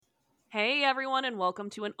Hey everyone, and welcome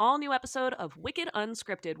to an all new episode of Wicked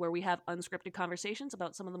Unscripted, where we have unscripted conversations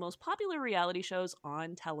about some of the most popular reality shows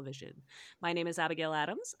on television. My name is Abigail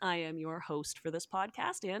Adams. I am your host for this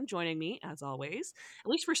podcast, and joining me, as always, at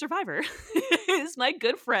least for Survivor, is my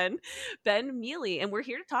good friend Ben Mealy, and we're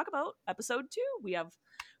here to talk about episode 2. We have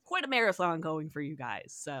quite a marathon going for you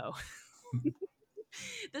guys, so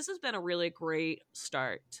this has been a really great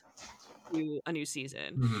start to a new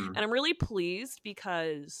season, Hmm. and I'm really pleased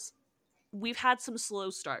because we've had some slow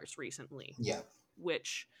starts recently, Yeah.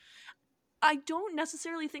 which I don't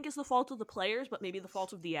necessarily think is the fault of the players, but maybe the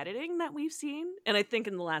fault of the editing that we've seen. And I think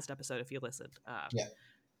in the last episode, if you listened, Yeah.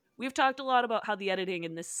 we've talked a lot about how the editing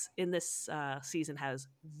in this season has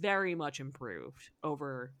very much improved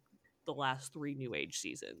over the last 3 New Age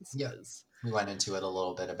seasons. Yeah. Because We went into it a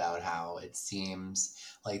little bit about how it seems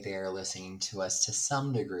like they are listening to us to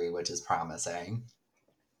some degree, which is promising.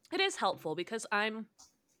 it is helpful because I'm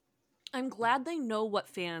glad they know what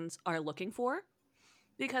fans are looking for,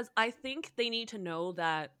 because I think they need to know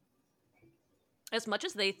that as much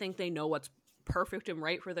as they think they know what's perfect and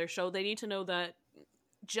right for their show, they need to know that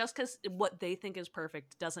just because what they think is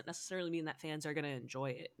perfect doesn't necessarily mean that fans are going to enjoy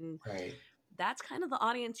it. And Right. that's kind of the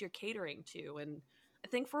audience you're catering to. And I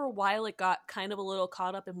think for a while it got kind of a little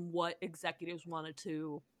caught up in what executives wanted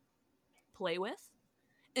to play with.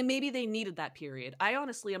 And maybe they needed that period. I'm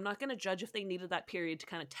not going to judge if they needed that period to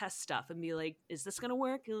kind of test stuff and be like, is this going to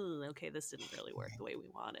work? Ooh, okay, this didn't really work the way we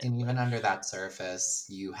wanted. And But even under that surface,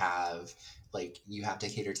 you have to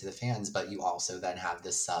cater to the fans, but you also then have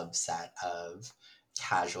this subset of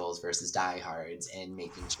casuals versus diehards and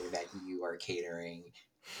making sure that you are catering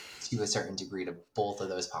to a certain degree to both of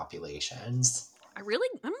those populations. I'm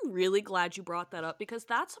really glad you brought that up, because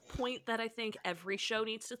that's a point that I think every show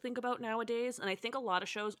needs to think about nowadays. And I think a lot of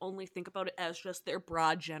shows only think about it as just their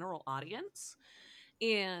broad general audience.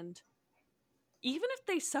 And even if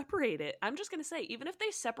they separate it, I'm just going to say, even if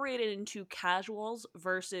they separate it into casuals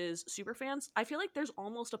versus superfans, I feel like there's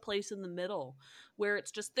almost a place in the middle where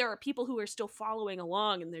it's just there are people who are still following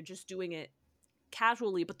along and they're just doing it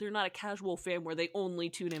casually, but they're not a casual fan where they only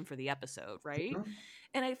tune in for the episode, right? Mhm.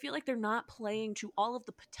 And I feel like they're not playing to all of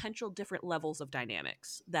the potential different levels of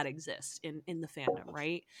dynamics that exist in the fandom,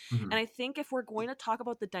 right? And Mhm. I think if we're going to talk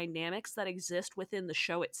about the dynamics that exist within the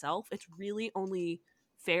show itself, it's really only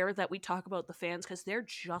fair that we talk about the fans, because they're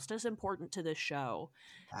just as important to this show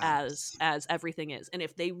as Abs- everything is. And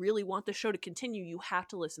if they really want the show to continue, you have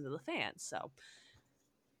to listen to the fans. So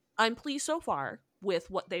I'm pleased so far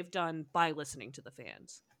with what they've done by listening to the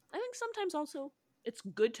fans. I think sometimes also it's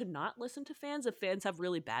good to not listen to fans if fans have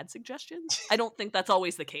really bad suggestions. I don't think that's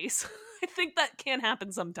always the case. I think that can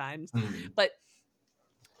happen sometimes. Mhm. But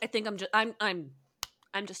I think I'm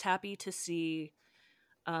just happy to see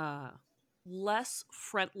uh less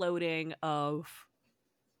front loading of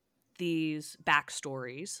these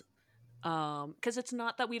backstories. Because it's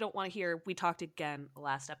not that we don't want to hear, we talked again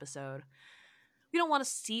last episode, we don't want to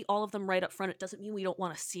see all of them right up front. It doesn't mean we don't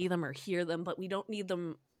want to see them or hear them, but we don't need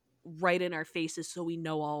them right in our faces so we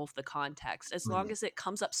know all of the context. As long Mhm. as it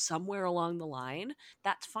comes up somewhere along the line,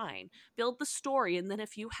 that's fine. Build the story, and then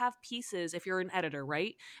if you have pieces, if you're an editor,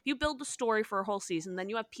 right? If you build the story for a whole season, then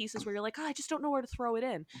you have pieces where you're like, oh, I just don't know where to throw it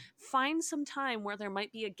in. Find some time where there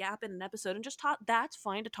might be a gap in an episode and just that's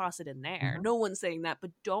fine to toss it in there. Mhm. No one's saying that,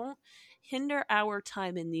 but don't hinder our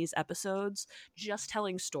time in these episodes just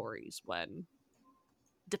telling stories when,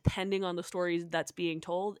 depending on the story that's being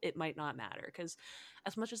told, it might not matter. Because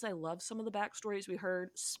as much as I love some of the backstories we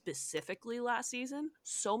heard specifically last season,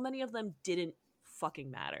 so many of them didn't fucking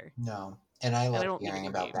matter. No. And I And love I don't need in hearing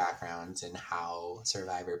your about game. backgrounds and how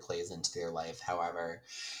Survivor plays into their life. However,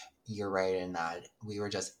 you're right in that we were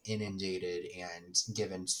just inundated and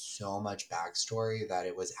given so much backstory that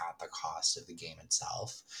it was at the cost of the game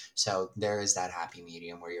itself. So there is that happy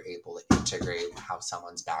medium where you're able to integrate how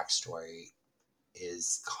someone's backstory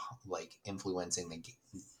is like influencing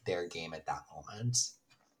their game at that moment.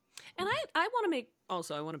 And I want to make,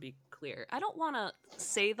 also, I want to be clear. I don't want to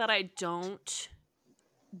say that I don't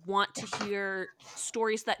want to hear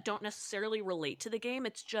stories that don't necessarily relate to the game.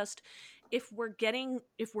 It's just, if we're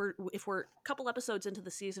a couple episodes into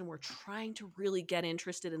the season, we're trying to really get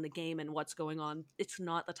interested in the game and what's going on, it's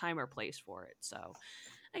not the time or place for it. So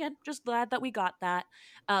again, just glad that we got that.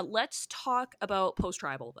 Let's talk about post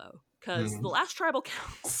tribal though, because the Mhm. last tribal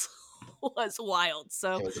counts was wild.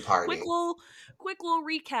 So It was a quick party. little quick little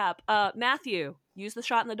recap. Matthew used the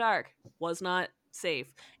shot in the dark, was not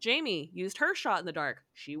safe. Jamie used her shot in the dark.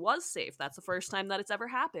 She was safe. That's the first time that it's ever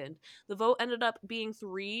happened. The vote ended up being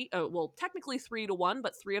technically 3-1,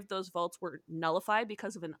 but 3 of those votes were nullified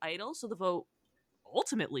because of an idol. So the vote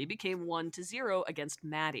ultimately became 1-0 against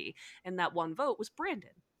Maddie. And that one vote was Brandon,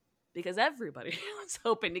 because everybody was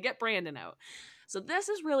hoping to get Brandon out. So this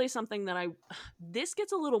is really something that this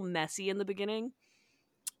gets a little messy in the beginning.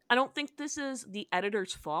 I don't think this is the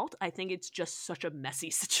editor's fault. I think it's just such a messy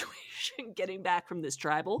situation getting back from this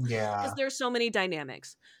tribal, because Yeah. there's so many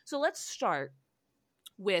dynamics. So let's start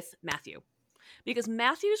with Matthew, because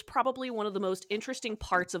Matthew's probably one of the most interesting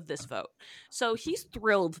parts of this vote. So he's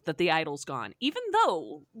thrilled that the idol's gone, even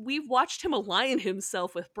though we've watched him align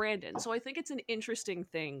himself with Brandon. So I think it's an interesting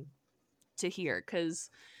thing to hear, because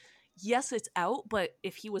yes, it's out, but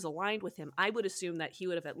if he was aligned with him, I would assume that he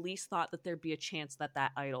would have at least thought that there'd be a chance that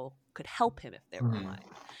that idol could help him if they were Mhm. aligned.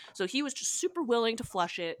 So he was just super willing to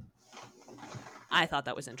flush it. I thought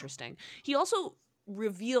that was interesting. He also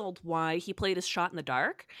revealed why he played his shot in the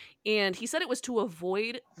dark, and he said it was to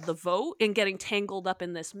avoid the vote and getting tangled up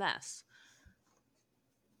in this mess.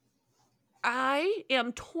 I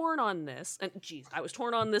am torn on this, and geez, I was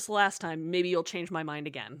torn on this last time. Maybe you'll change my mind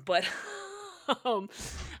again, but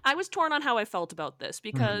I was torn on how I felt about this, Mhm.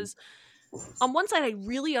 because on one side, I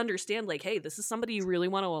really understand, like, hey, this is somebody you really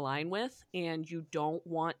want to align with, and you don't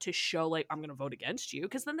want to show, like, I'm going to vote against you,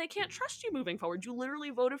 because then they can't trust you moving forward. You literally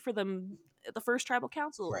voted for them at the first tribal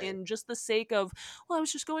council Right. in just the sake of, well, I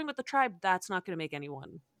was just going with the tribe. That's not going to make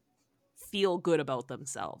anyone feel good about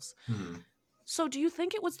themselves. Mhm. So do you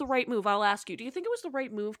think it was the right move? I'll ask you, do you think it was the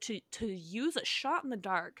right move to use a shot in the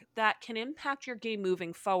dark that can impact your game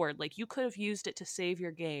moving forward? Like, you could have used it to save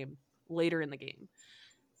your game later in the game.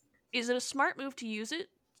 Is it a smart move to use it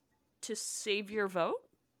to save your vote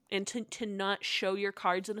and to not show your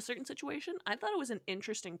cards in a certain situation? I thought it was an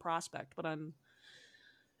interesting prospect, but I'm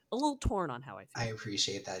a little torn on how I I feel.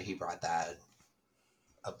 appreciate that he brought that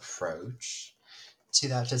approach to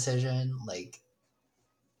that decision. Like,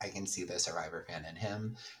 I can see the Survivor fan in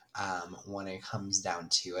him. When it comes down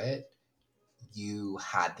to it, you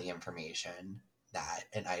had the information that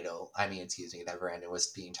that Brandon was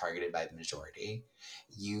being targeted by the majority.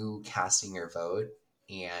 You casting your vote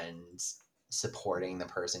and supporting the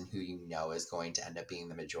person who you know is going to end up being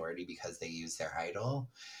the majority because they use their idol,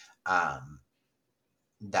 um,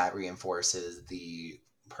 that reinforces the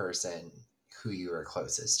person who you are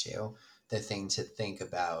closest to. The thing to think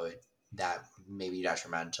about that may be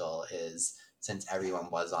detrimental is, since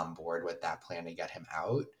everyone was on board with that plan to get him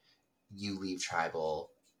out, you leave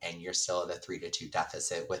tribal and you're still at a 3-2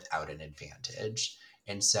 deficit without an advantage.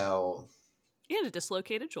 And so, And a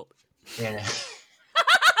dislocated shoulder. and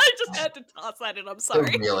I just had to toss that in. I'm the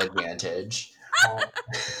sorry. real advantage. So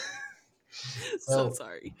So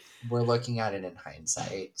sorry. we're looking at it in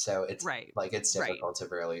hindsight. So Right. it's Right. difficult to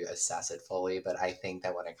really assess it fully. But I think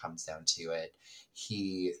that when it comes down to it,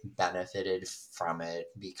 he benefited from it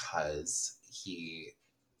because he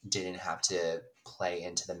didn't have to play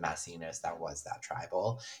into the messiness that was that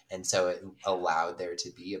tribal. And so it allowed there to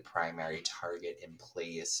be a primary target in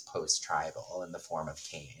place post tribal in the form of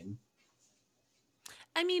Kane.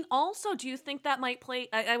 I mean, also, do you think that might play?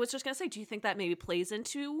 I was just gonna say, do you think that maybe plays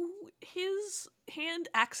into his hand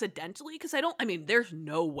accidentally? Because I mean, there's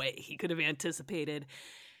no way he could have anticipated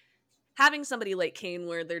having somebody like Kane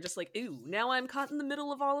where they're just like, ooh, now I'm caught in the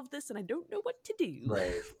middle of all of this and I don't know what to do.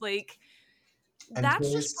 Right. Like, I'm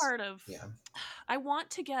that's just curious. part of. Yeah. I want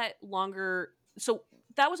to get longer. So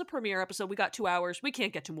that was a premiere episode. We got 2 hours. We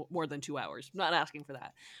can't get to more than 2 hours. I'm not asking for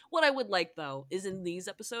that. What I would like, though, is in these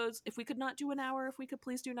episodes, if we could not do an hour, if we could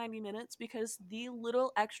please do 90 minutes, because the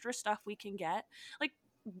little extra stuff we can get, like,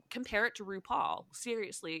 compare it to RuPaul.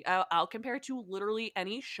 Seriously, I'll compare it to literally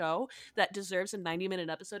any show that deserves a 90-minute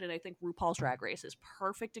episode, and I think RuPaul's Drag Race is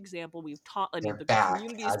perfect example. We've taught. I mean, They're the back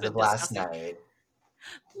community has as of been last discussing. night.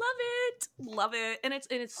 Love it, and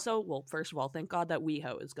it's so well. First of all, thank God that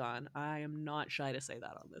WeHo is gone. I am not shy to say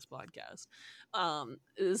that on this podcast.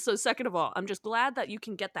 So second of all, I'm just glad that you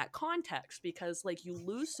can get that context, because like you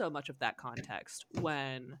lose so much of that context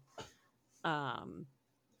when um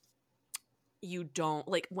you don't,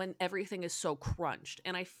 like, when everything is so crunched.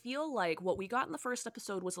 And I feel like what we got in the first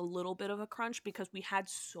episode was a little bit of a crunch because we had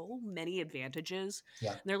so many advantages,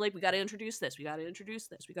 Yeah. and they're like, we got to introduce this, we got to introduce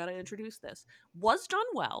this, we got to introduce this. Was done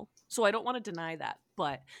well, so I don't want to deny that,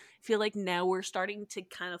 but I feel like now we're starting to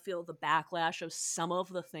kind of feel the backlash of some of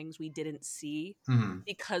the things we didn't see Mm-hmm.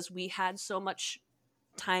 because we had so much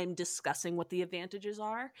time discussing what the advantages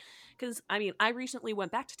are. Because I mean, I recently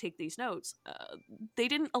went back to take these notes. They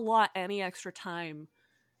didn't allot any extra time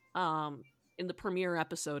um in the premiere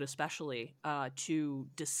episode, especially to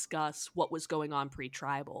discuss what was going on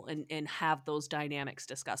pre-tribal and have those dynamics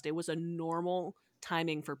discussed. It was a normal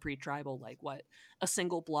timing for pre-tribal, like what, a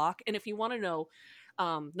single block. And if you want to know,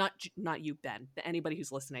 Not you, Ben, but anybody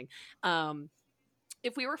who's listening.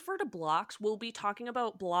 If we refer to blocks, we'll be talking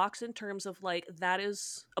about blocks in terms of like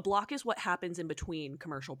a block is what happens in between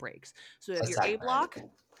commercial breaks. So you A have your A segment. block,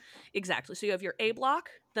 exactly. So you have your A block,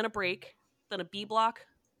 then a break, then a B block,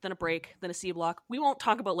 then a break, then a C block. We won't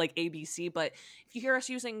talk about like ABC, but if you hear us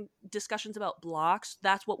using discussions about blocks,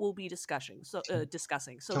 that's what we'll be discussing. So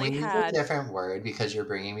Can they we use a had different word because you're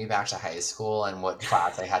bringing me back to high school and what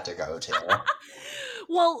class I had to go to?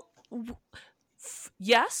 well,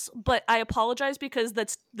 yes, but I apologize because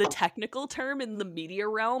that's the technical term in the media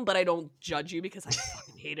realm, but I don't judge you because I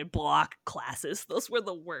fucking hated block classes. Those were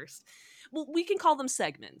the worst. Well, we can call them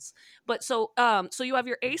segments. But so you have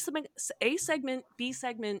your A segment, B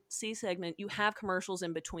segment, C segment, you have commercials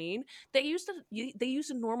in between. They used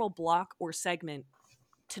a normal block or segment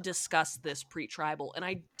to discuss this pre-tribal, and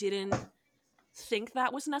I didn't think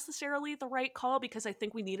that was necessarily the right call because I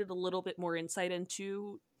think we needed a little bit more insight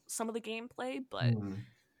into some of the gameplay, but Hmm.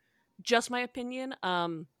 just my opinion.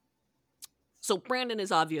 So Brandon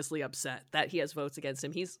is obviously upset that he has votes against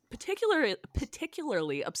him. He's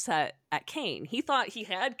particularly upset at Kane. He thought he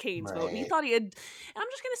had Kane's vote, and he Right. thought he had. And I'm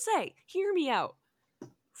just gonna say, hear me out.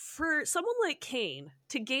 For someone like Kane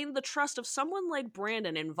to gain the trust of someone like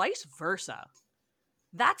Brandon, and vice versa,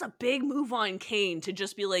 that's a big move on Kane to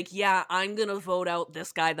just be like, yeah, I'm gonna vote out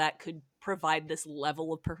this guy that could provide this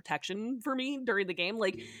level of protection for me during the game.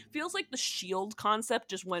 Like, feels like the shield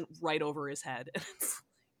concept just went right over his head.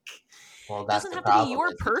 Well, It that's doesn't the have to be problem your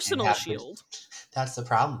is he didn't personal have the. shield. That's the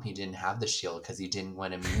problem. He didn't have the shield because he didn't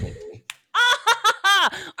win immunity.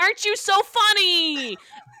 Aren't you so funny?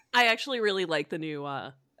 I actually really like the new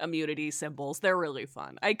immunity symbols. They're really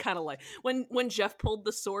fun. I kind of like when Jeff pulled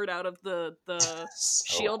the sword out of the So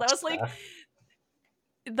shield. I was like,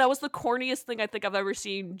 that was the corniest thing I think I've ever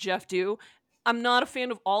seen Jeff do. I'm not a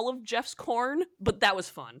fan of all of Jeff's corn, but that was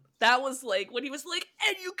fun. That was like when he was like,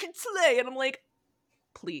 "And you can slay," and I'm like,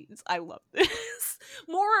 "Please, I love this.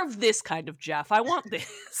 More of this kind of Jeff. I want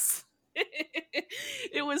this."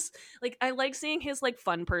 It was like I like seeing his like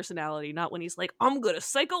fun personality, not when he's like, "I'm gonna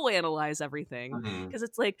psychoanalyze everything," mhm. because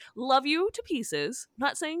it's like, love you to pieces.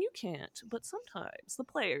 Not saying you can't, but sometimes the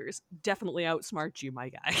players definitely outsmart you, my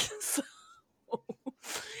guy. So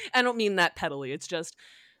I don't mean that pettily. It's just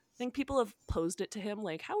I think people have posed it to him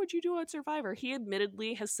like, "How would you do on Survivor?" He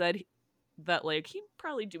admittedly has said that like he'd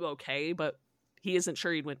probably do okay, but he isn't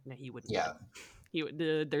sure he'd win. No, he wouldn't win. Yeah. He would.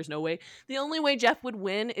 There's no way. The only way Jeff would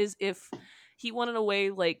win is if he won in a way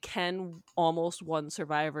like Ken almost won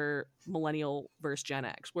Survivor Millennial versus Gen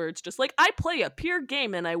X, where it's just like I play a pure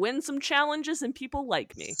game and I win some challenges and people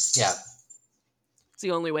like me. Yeah. It's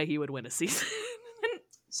the only way he would win a season.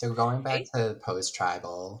 So going back Okay? to post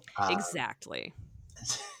tribal, Exactly.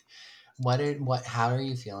 how are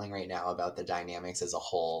you feeling right now about the dynamics as a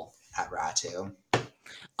whole at Ratu?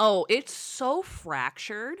 Oh, it's so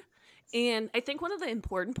fractured. And I think one of the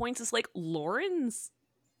important points is like Lauren's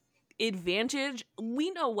advantage.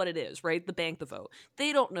 We know what it is, right? The bank, the vote.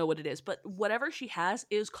 They don't know what it is, but whatever she has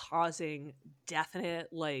is causing definite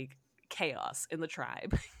like chaos in the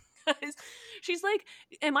tribe. She's like,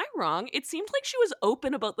 am I wrong? It seemed like she was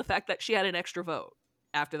open about the fact that she had an extra vote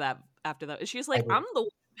after that. After that, she's I like, would, I'm the one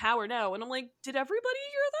in power now, and I'm like, did everybody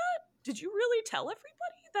hear that? Did you really tell everybody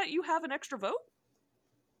that you have an extra vote?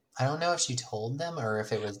 I don't know if she told them or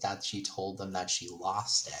if it was that she told them that she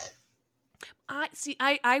lost it. I see.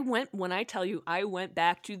 I went when I tell you I went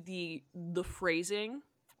back to the phrasing.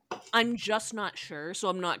 I'm just not sure, so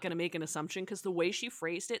I'm not going to make an assumption because the way she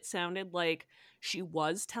phrased it sounded like she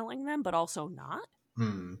was telling them, but also not.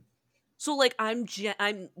 Hmm. So like I'm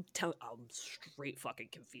straight fucking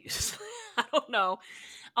confused. I don't know.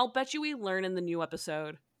 I'll bet you we learn in the new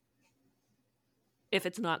episode if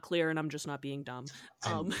it's not clear and I'm just not being dumb.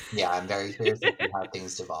 I'm very curious to see how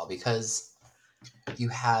things devolve because you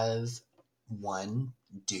have one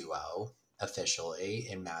duo officially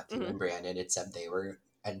in Matthew Mhm. and Brandon. It said they were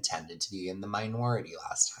intended to be in the minority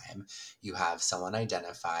last time. You have someone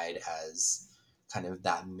identified as kind of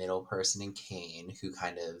that middle person in Kane who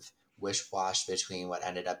kind of wish-washed between what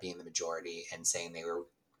ended up being the majority and saying they were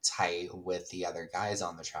tight with the other guys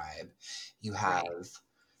on the tribe. You have Right.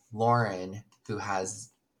 Lauren who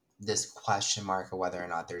has this question mark of whether or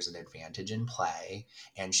not there's an advantage in play,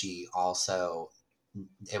 and she also,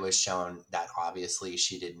 it was shown that obviously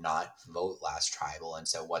she did not vote last tribal, and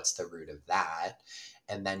so what's the root of that?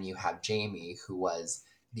 And then you have Jamie, who was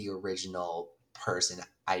the original person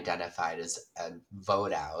identified as a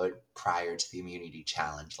vote out prior to the immunity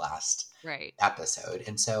challenge last Right. episode.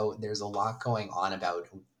 And so there's a lot going on about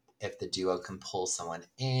if the duo can pull someone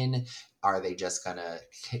in. Are they just gonna,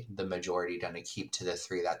 the majority gonna keep to the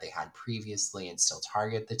three that they had previously and still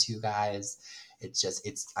target the two guys?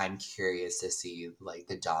 I'm curious to see like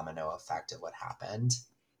the domino effect of what happened.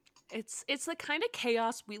 It's the kind of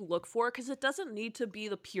chaos we look for, because it doesn't need to be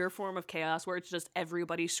the pure form of chaos where it's just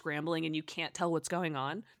everybody scrambling and you can't tell what's going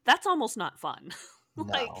on. That's almost not fun.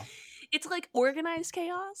 Like, No. it's like organized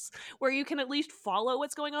chaos where you can at least follow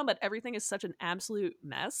what's going on, but everything is such an absolute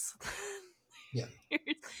mess. Yeah.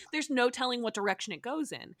 There's no telling what direction it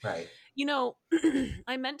goes in. Right. You know,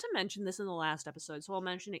 I meant to mention this in the last episode, so I'll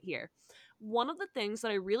mention it here. One of the things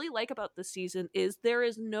that I really like about this season is there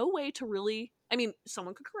is no way to really, I mean,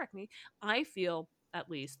 someone could correct me. I feel, at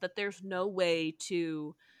least, that there's no way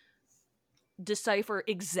to decipher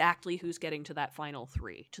exactly who's getting to that final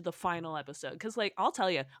three, to the final episode. Because, like, I'll tell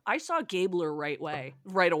you, I saw Gabler right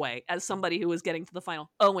away, as somebody who was getting to the final.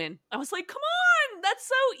 Owen. I was like, come on, that's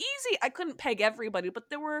so easy. I couldn't peg everybody, but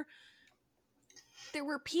there were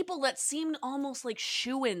people that seemed almost like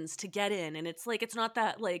shoo-ins to get in, and it's like, it's not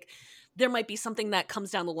that, like, there might be something that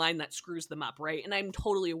comes down the line that screws them up, right? And I'm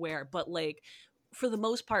totally aware, but like, for the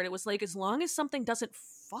most part, it was like, as long as something doesn't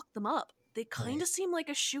fuck them up, they kind Right. of seem like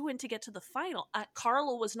a shoo-in to get to the final.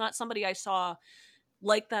 Carla was not somebody I saw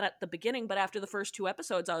like that at the beginning, but after the first two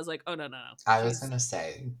episodes, I was like, oh, no, no, no, I was she's gonna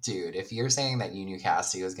say, dude, if you're saying that you knew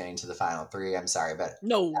Cassie was getting to the final three, I'm sorry, but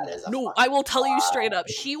no, that is a no, I fucking will tell you straight up,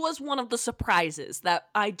 lie. she was one of the surprises that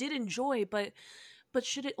I did enjoy, but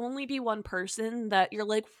should it only be one person that you're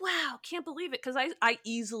like, wow, can't believe it? Because I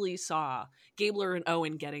easily saw Gabler and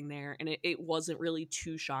Owen getting there, and it wasn't really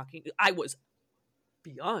too shocking. I was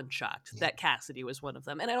beyond shocked Yeah. that Cassidy was one of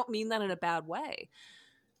them, and I don't mean that in a bad way.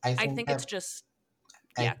 I I think think it's that just,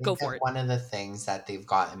 I yeah, go think for that it. one of the things that they've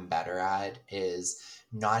gotten better at is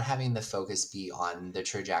not having the focus be on the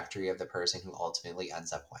trajectory of the person who ultimately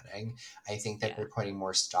ends up winning. I think that Yeah. they're putting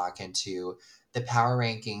more stock into the power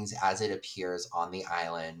rankings as it appears on the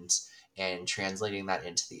island and translating that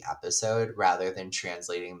into the episode rather than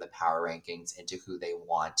translating the power rankings into who they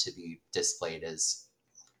want to be displayed as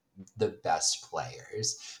the best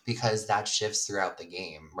players, because that shifts throughout the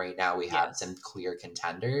game. Right now we have Yes. some clear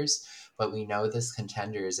contenders, but we know this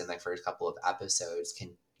contenders in the first couple of episodes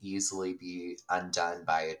can easily be undone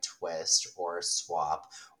by a twist or a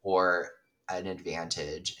swap or an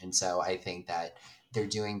advantage. And so I think that they're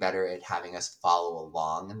doing better at having us follow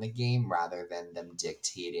along in the game rather than them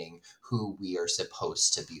dictating who we are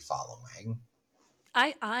supposed to be following.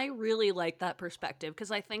 I really like that perspective,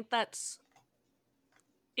 because I think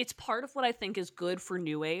it's part of what I think is good for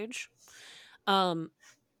New Age. Um,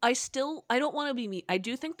 I don't want to be me. I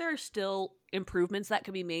do think there are still improvements that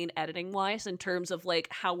could be made editing wise in terms of like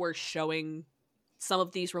how we're showing some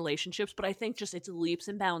of these relationships, but I think just it's leaps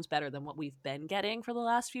and bounds better than what we've been getting for the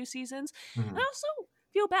last few seasons. And I Mhm. also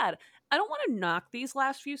feel bad. I don't want to knock these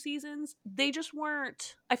last few seasons. They just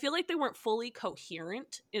weren't, I feel like they weren't fully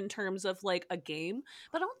coherent in terms of like a game,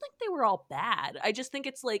 but I don't think they were all bad. I just think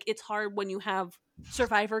it's like, it's hard when you have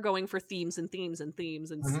Survivor going for themes and themes and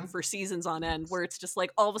themes and Mhm. for seasons on end, where it's just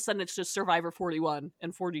like all of a sudden it's just Survivor 41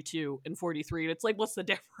 and 42 and 43, and it's like, what's the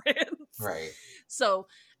difference? Right. So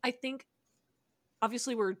I think,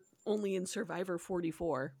 obviously we're only in Survivor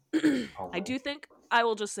 44. I Only. do think, I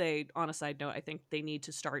will just say on a side note, I think they need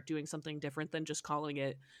to start doing something different than just calling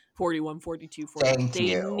it 41, 42, 40. Thank They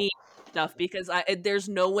you. need stuff, because there's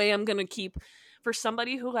no way I'm going to keep, for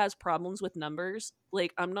somebody who has problems with numbers,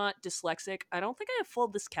 like, I'm not dyslexic. I don't think I have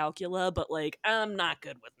full dyscalculia, but like, I'm not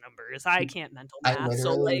good with numbers. I can't mental I math.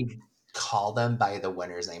 So literally like, call them by the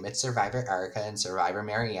winner's name. It's Survivor Erica and Survivor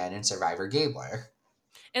Marianne and Survivor Gabler.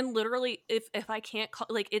 and literally, if I can't call,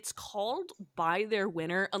 like, it's called by their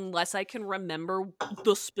winner unless I can remember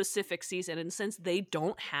the specific season, and since they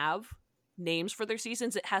don't have names for their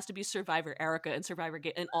seasons, it has to be Survivor Erica and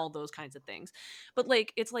and all those kinds of things. But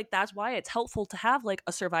like, it's like, that's why it's helpful to have like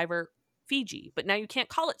a Survivor Fiji, but now you can't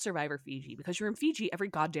call it Survivor Fiji because you're in Fiji every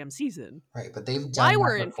goddamn season. Right, but they've Why done that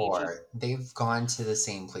we're in Fiji? before. They've gone to the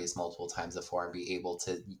same place multiple times before and be able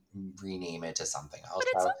to rename it to something else. But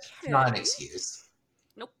it's So it's not an okay. excuse.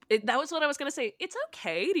 Nope. That was what I was going to say. It's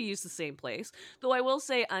okay to use the same place. Though I will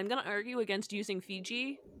say, I'm going to argue against using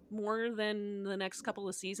Fiji more than the next couple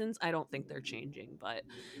of seasons. I don't think they're changing, but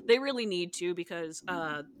they really need to, because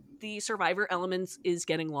the Survivor elements is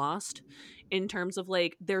getting lost in terms of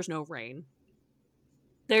like, there's no rain.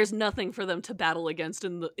 There's nothing for them to battle against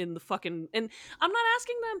in the fucking, and I'm not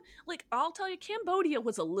asking them, like, I'll tell you, Cambodia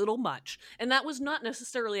was a little much, and that was not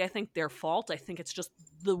necessarily, I think, their fault. I think it's just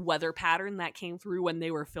the weather pattern that came through when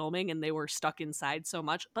they were filming and they were stuck inside so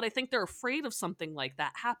much. But I think they're afraid of something like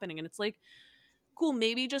that happening, and it's like, cool,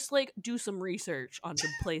 maybe just like do some research on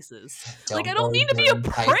some places. Like, I Don't don't go mean to be during a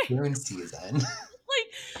prick. typhoon season.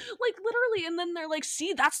 Like literally, and then they're like,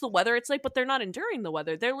 see, that's the weather. It's like, but they're not enduring the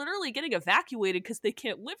weather. They're literally getting evacuated because they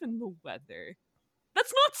can't live in the weather.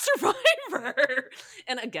 That's not Survivor.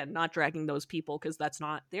 And again, not dragging those people because that's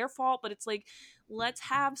not their fault, but it's like, let's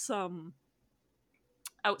have some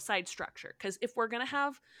outside structure. Because if we're going to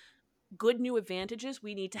have good new advantages,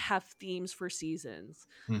 we need to have themes for seasons.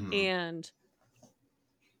 Mm-hmm. And,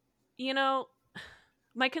 you know,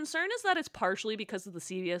 my concern is that it's partially because of the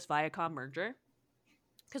CBS Viacom merger.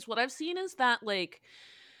 Because what I've seen is that, like,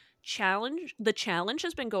 the challenge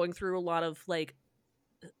has been going through a lot of, like,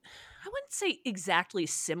 I wouldn't say exactly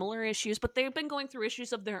similar issues, but they've been going through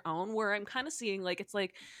issues of their own where I'm kind of seeing, like, it's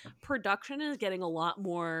like production is getting a lot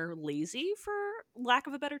more lazy, for lack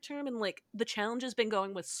of a better term. And, like, the challenge has been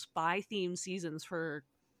going with spy themed seasons for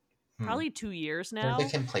probably 2 years There's a now.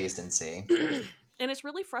 complacency. And it's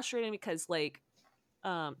really frustrating because, like,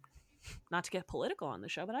 um, not to get political on the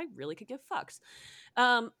show, but I really could give fucks.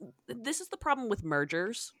 This is the problem with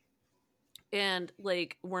mergers. And,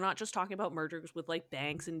 like, we're not just talking about mergers with, like,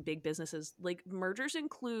 banks and big businesses. Like, mergers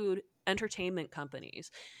include entertainment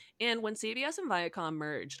companies. And when CBS and Viacom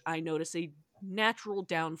merged, I noticed a natural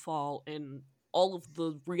downfall in all of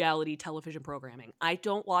the reality television programming. I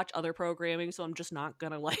don't watch other programming, so I'm just not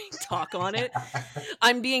gonna, like, talk on it.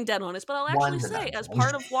 I'm being dead honest, but I'll actually One say, as dimension.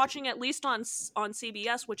 part of watching, at least on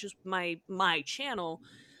CBS, which is my channel,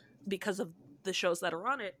 because of the shows that are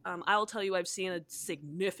on it, I'll tell you, I've seen a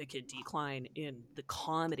significant decline in the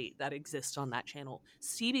comedy that exists on that channel.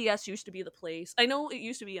 CBS used to be the place. I know it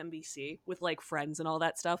used to be NBC with, like, Friends and all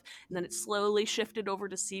that stuff, and then it slowly shifted over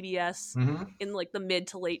to CBS Mm-hmm. in, like, the mid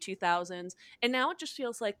to late 2000s, and now it just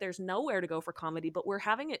feels like there's nowhere to go for comedy, but we're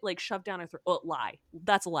having it, like, shoved down our throat. Oh, lie.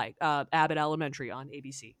 That's a lie. Abbott Elementary on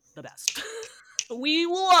ABC, the best. We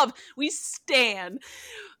stand.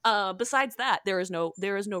 Besides that, there is no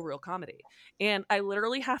real comedy. And I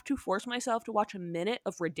literally have to force myself to watch a minute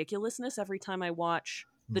of ridiculousness every time I watch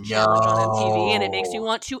the challenge on MTV, and it makes me No.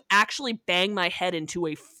 want to actually bang my head into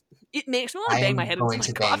it makes me want to I bang my am head into going my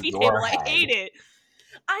to bang coffee your table. I head. hate it.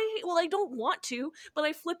 I don't want to, but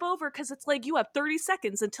I flip over because it's like, you have 30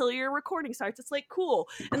 seconds until your recording starts. It's like, cool.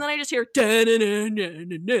 And then I just hear, this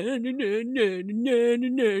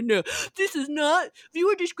is not,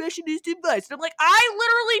 viewer discretion is advised. And I'm like, I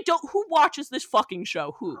literally don't, who watches this fucking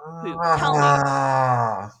show? Who?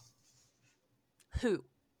 Tell me. Who?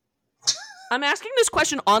 I'm asking this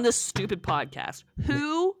question on this stupid podcast.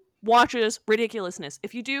 Who watches ridiculousness?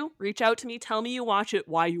 If you do, reach out to me. Tell me you watch it,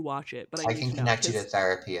 why you watch it. But I I need can to know, connect you to because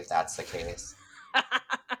therapy if that's the case.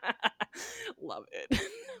 love it.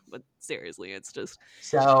 But seriously, it's just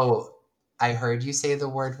So, I heard you say the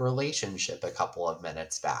word relationship a couple of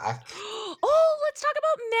minutes back. oh, let's talk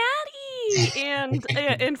about Maddie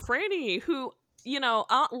and Frannie, who,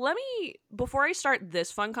 let me, before I start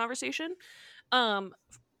this fun conversation, um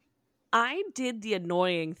I did the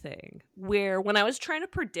annoying thing where, when I was trying to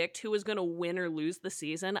predict who was going to win or lose the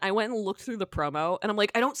season, I went and looked through the promo, and I'm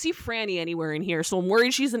like, I don't see Frannie anywhere in here, so I'm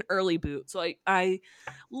worried she's an early boot. So I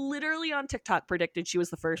literally on TikTok predicted she was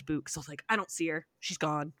the first boot, because I was like, I don't see her. She's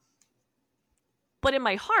gone. But in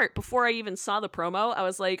my heart, before I even saw the promo, I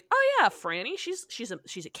was like, oh yeah, Frannie,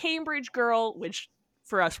 she's a Cambridge girl, which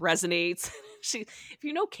for us resonates. If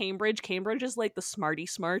you know Cambridge is like the smarty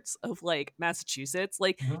smarts of, like, Massachusetts.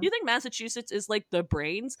 Like, Mhm. you think Massachusetts is like the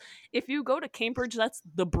brains? If you go to Cambridge, that's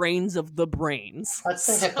the brains of the brains. That's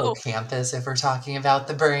the So hippocampus if we're talking about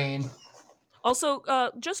the brain. also,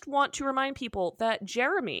 just want to remind people that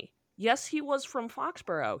Jeremy, yes, he was from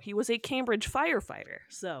Foxborough. He was a Cambridge firefighter.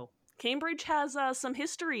 So Cambridge has some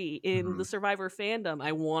history in Mhm. the Survivor fandom.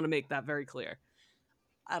 I want to make that very clear.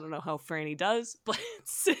 I don't know how Frannie does, but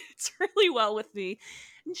it's really well with me.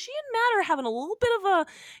 And she and Matt are having a little bit of a,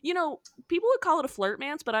 people would call it a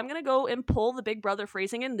flirtmance, but I'm going to go and pull the Big Brother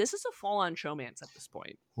phrasing in. This is a full-on showmance at this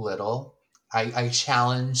point. Little. I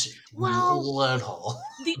challenge Well, little.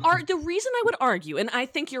 the reason I would argue, and I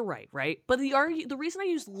think you're right, but the reason I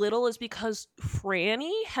use little is because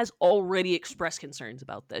Frannie has already expressed concerns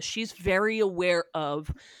about this. She's very aware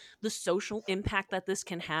of the social impact that this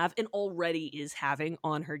can have, and already is having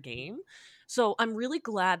on her game. So I'm really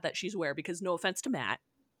glad that she's aware, because no offense to Matt,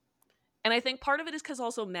 and I think part of it is because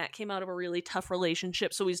also Matt came out of a really tough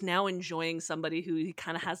relationship, so he's now enjoying somebody who he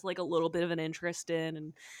kind of has, like, a little bit of an interest in.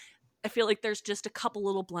 And I feel like there's just a couple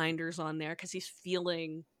little blinders on there because he's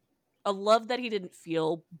feeling a love that he didn't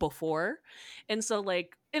feel before. And so,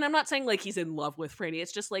 like, and I'm not saying, like, he's in love with Frannie.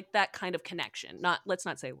 It's just, like, that kind of connection. Let's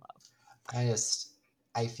not say love. I just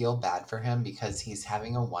I feel bad for him because he's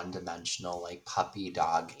having a one-dimensional like puppy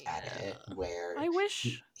dog Yeah. edit where I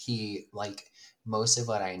wish. he like most of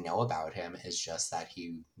what I know about him is just that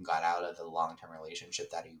he got out of the long-term relationship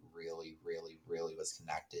that he really really really was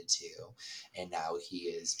connected to, and now he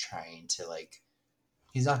is trying to like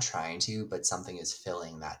he's not trying to, but something is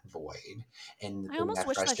filling that void. And the I thing almost that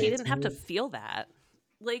wish that he frustrates didn't have to me, feel that.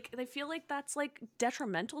 Like, I feel like that's like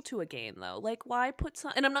detrimental to a game, though. Like, why put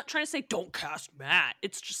some? And I'm not trying to say don't cast Matt.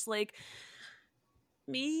 It's just like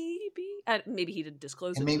maybe he didn't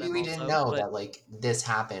disclose and it to maybe them we didn't also, know but that like this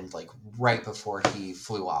happened like right before he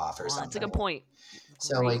flew off or well, that's a something. good point.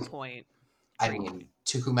 So Great like point. I Great mean, point.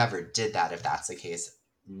 to whomever did that, if that's the case,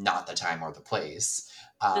 not the time or the place.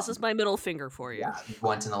 This is my middle finger for you. Yeah,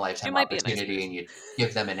 once in a She lifetime might be a nice opportunity, person. and you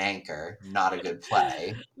give them an anchor, not a good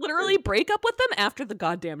play. Literally break up with them after the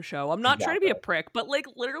goddamn show. I'm not trying to be Exactly. a prick, but like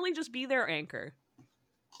literally just be their anchor.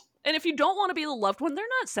 And if you don't want to be the loved one, they're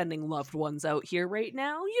not sending loved ones out here right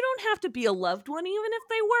now. You don't have to be a loved one, even if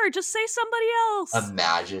they were. Just say somebody else.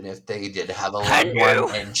 Imagine if they did have a loved Can one you?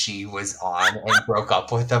 and she was on and broke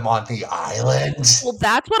up with them on the island. Well,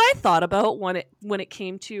 that's what I thought about when it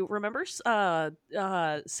came to remember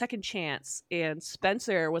Second Chance, and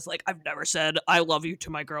Spencer was like, "I've never said I love you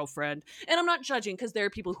to my girlfriend," and I'm not judging because there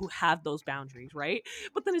are people who have those boundaries, right?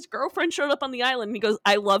 But then his girlfriend showed up on the island and he goes,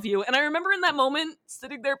 "I love you," and I remember in that moment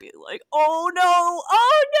sitting there being like, "Oh no,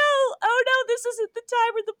 oh no, oh no, this isn't the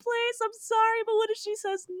time or the place. I'm sorry, but what if she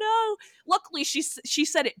says no?" Luckily, she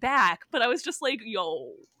said it back, but I was just like,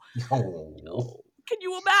 "Yo." Oh. No. Can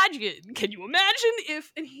you imagine? Can you imagine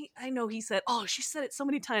if and I know he said, "Oh, she said it so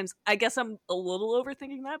many times." I guess I'm a little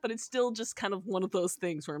overthinking that, but it's still just kind of one of those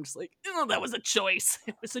things where I'm just like, "Oh, that was a choice.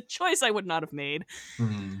 It was a choice I would not have made."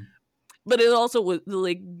 Hmm. But it also was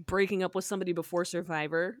like breaking up with somebody before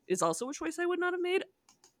Survivor is also a choice I would not have made.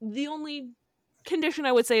 The only condition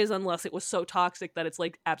I would say is unless it was so toxic that it's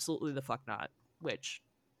like absolutely the fuck not, which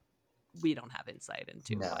we don't have insight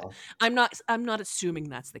into, but No. I'm not assuming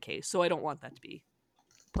that's the case, so I don't want that to be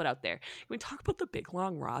put out there. Can we talk about the big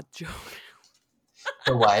long rod joke?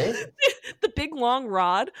 The what? The big long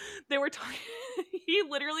rod. They were talking. He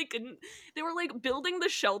literally couldn't. They were like building the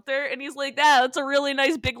shelter, and he's like, "Yeah, that's a really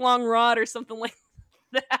nice big long rod," or something like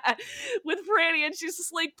that with Frannie, and she's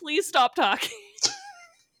just like, "Please stop talking."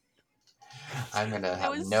 I'm gonna It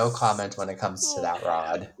have no was comment when it comes to so. that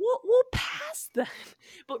rod. We'll pass that,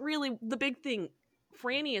 but really, the big thing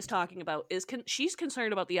Frannie is talking about is she's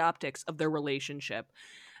concerned about the optics of their relationship.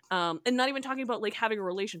 And not even talking about like having a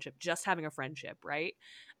relationship, just having a friendship, right?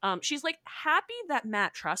 She's like happy that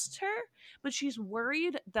Matt trusts her, but she's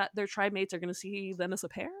worried that their tribe mates are going to see them as a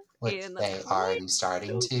pair, Which and that's they kind already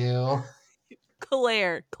starting of to.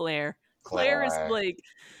 Claire is Claire. like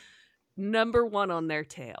number one on their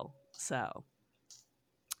tail. So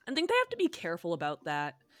I think they have to be careful about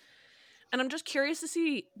that. And I'm just curious to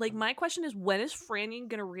see, like, my question is, when is Franny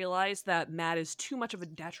gonna realize that Matt is too much of a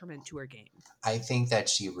detriment to her game? I think that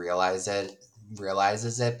she realizes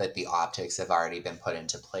it, but the optics have already been put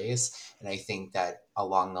into place. And I think that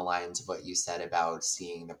along the lines of what you said about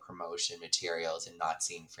seeing the promotion materials and not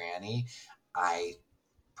seeing Franny, I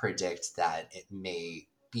predict that it may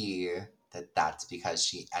be that that's because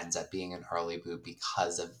she ends up being an early boot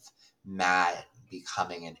because of Matt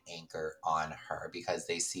becoming an anchor on her because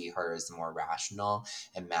they see her as more rational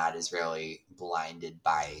and Matt is really blinded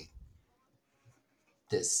by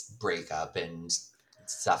this breakup and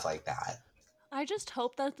stuff like that. I just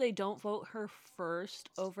hope that they don't vote her first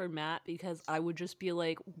over Matt, because I would just be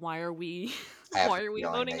like, why are we I have why a are we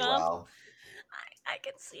feeling voting they off? will. I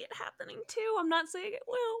can see it happening too. I'm not saying it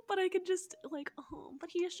will, but I could just like, oh, but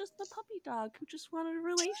he is just the puppy dog who just wanted a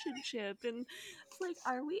relationship. And it's like,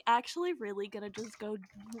 are we actually really gonna just go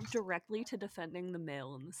directly to defending the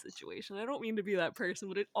male in this situation? I don't mean to be that person,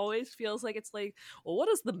 but it always feels like it's like, well, what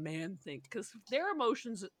does the man think? Because their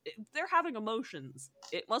emotions, if they're having emotions,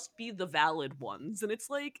 it must be the valid ones. And it's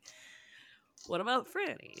like, what about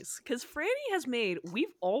Franny's? Because Franny has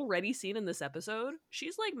we've already seen in this episode,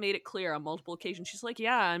 she's like made it clear on multiple occasions. She's like,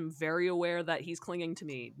 yeah, I'm very aware that he's clinging to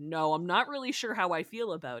me. No, I'm not really sure how I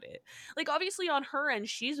feel about it. Like, obviously, on her end,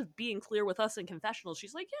 she's being clear with us in confessionals.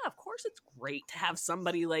 She's like, yeah, of course it's great to have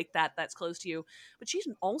somebody like that that's close to you. But she's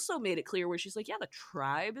also made it clear where she's like, yeah, the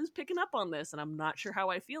tribe is picking up on this, and I'm not sure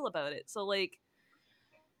how I feel about it. So, like,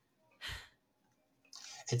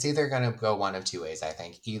 It's either going to go one of two ways, I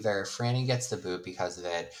think. Either Franny gets the boot because of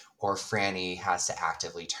it, or Franny has to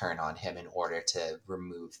actively turn on him in order to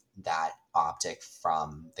remove that optic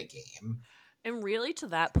from the game. and really to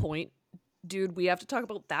that point, dude, we have to talk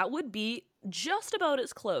about that would be just about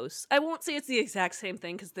as close. I won't say it's the exact same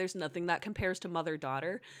thing because there's nothing that compares to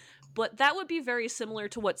mother-daughter, but that would be very similar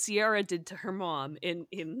to what Sierra did to her mom in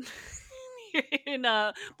in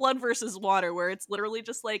Blood versus Water, where it's literally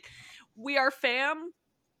just like, we are fam,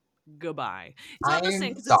 goodbye. It's not the same I'm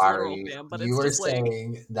because it's literal sorry. fam, but You it's were just like,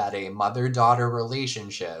 saying that a mother-daughter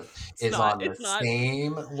relationship it's is not, on the it's not,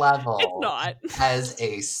 same it's level not. as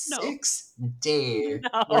a No. 6-day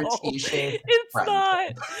No, flirtatious it's not.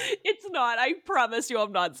 friendship. It's not. I promise you,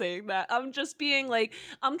 I'm not saying that. I'm just being like,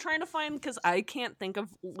 I'm trying to find, because I can't think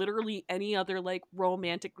of literally any other like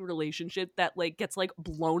romantic relationship that like gets like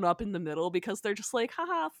blown up in the middle because they're just like,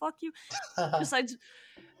 haha, fuck you. Besides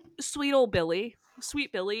sweet old Billy,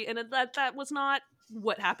 sweet Billy, and that was not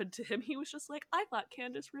what happened to him. He was just like, I thought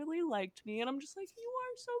Candace really liked me, and I'm just like, you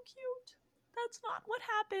are so cute. That's not what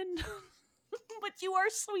happened. But you are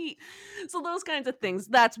sweet. So those kinds of things,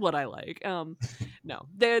 that's what I like. No,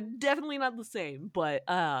 they're definitely not the same, but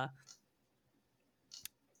yeah,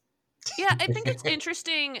 I think it's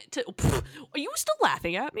interesting to are you still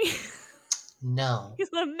laughing at me? No. He's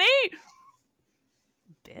the mate,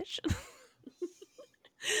 bitch.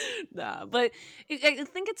 Nah, but I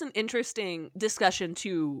think it's an interesting discussion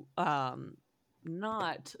to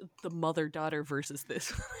not the mother-daughter versus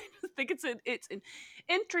this. I think it's an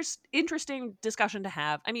interesting discussion to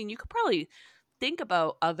have. I mean, you could probably think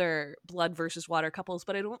about other blood versus water couples,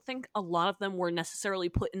 but I don't think a lot of them were necessarily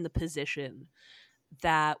put in the position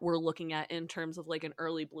that we're looking at in terms of like an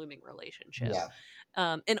early blooming relationship. Yeah.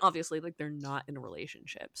 And obviously like they're not in a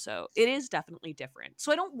relationship, so it is definitely different.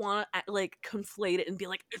 So I don't want to like conflate it and be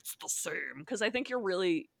like it's the same, because I think you're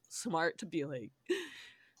really smart to be like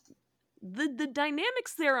the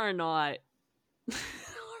dynamics there are not are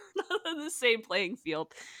not on the same playing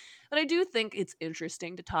field. But I do think it's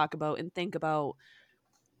interesting to talk about and think about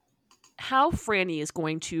how Franny is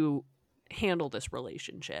going to handle this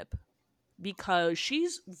relationship, because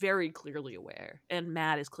she's very clearly aware and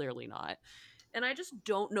Matt is clearly not. And I just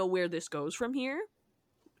don't know where this goes from here.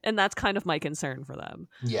 And that's kind of my concern for them.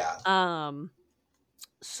 Yeah. Um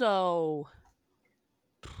so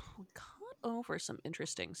we got over some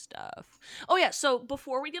interesting stuff. Oh yeah, so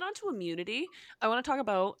before we get onto immunity, I want to talk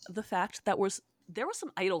about the fact that there was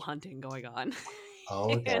some idol hunting going on. Oh,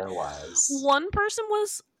 And there was. one person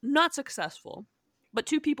was not successful, but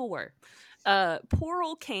two people were. Poor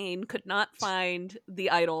old Kane could not find the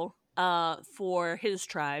idol for his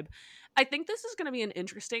tribe. I think this is going to be an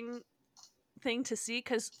interesting thing to see,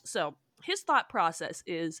 because so his thought process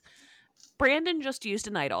is Brandon just used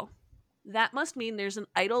an idol. That must mean there's an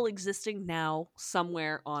idol existing now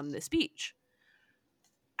somewhere on this beach.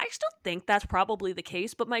 I still think that's probably the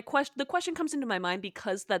case, but the question comes into my mind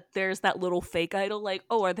because that there's that little fake idol. Like,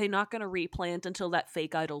 oh, are they not going to replant until that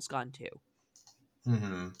fake idol's gone too?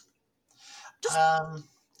 Hmm. Just Um,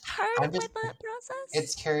 part of I'm my just, thought process.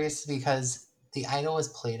 it's curious because the idol was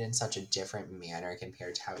played in such a different manner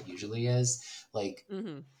compared to how it usually is. Like,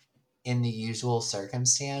 Mm-hmm. in the usual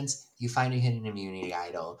circumstance, you find a hidden immunity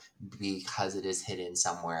idol because it is hidden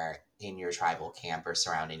somewhere in your tribal camp or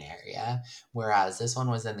surrounding area. Whereas this one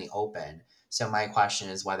was in the open. So my question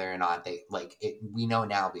is whether or not they like it. We know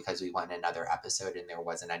now because we went another episode and there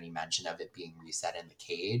wasn't any mention of it being reset in the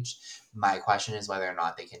cage. My question is whether or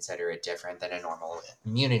not they consider it different than a normal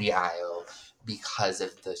immunity idol because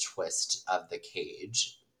of the twist of the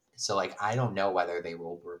cage. So like I don't know whether they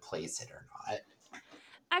will replace it or not.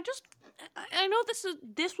 I just I know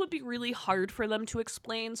this would be really hard for them to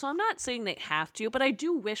explain, so I'm not saying they have to, but I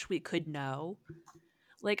do wish we could know.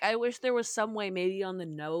 Like, I wish there was some way, maybe on the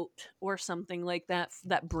note or something like that,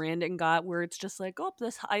 that Brandon got, where it's just like, oh,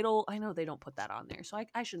 this idol. I know they don't put that on there, so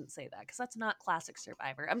I shouldn't say that because that's not classic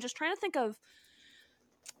Survivor. I'm just trying to think of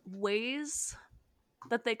ways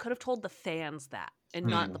that they could have told the fans that and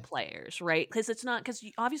not the Hmm. players, right? Because it's not, because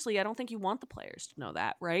obviously I don't think you want the players to know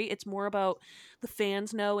that, right? It's more about the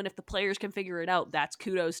fans know, and if the players can figure it out, that's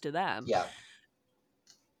kudos to them. Yeah.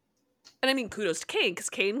 And I mean, kudos to Kane, because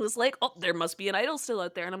Kane was like, "Oh, there must be an idol still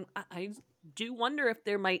out there," and I do wonder if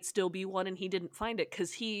there might still be one, and he didn't find it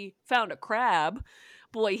because he found a crab.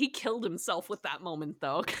 Boy, he killed himself with that moment,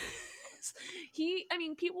 though. 'Cause I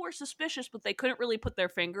mean, people were suspicious, but they couldn't really put their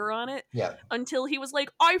finger on it Yeah. until he was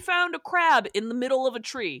like, "I found a crab in the middle of a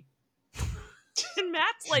tree," and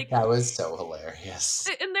Matt's like, That was so hilarious.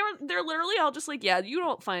 and they're literally all just like, yeah, you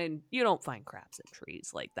don't find crabs in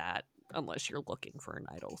trees like that unless you're looking for an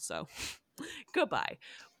idol. So goodbye.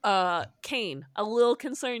 Kane, a little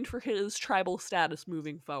concerned for his tribal status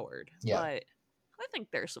moving forward, Yeah. but I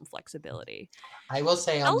think there's some flexibility. I will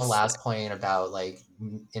say on the Elsewhere. last point about like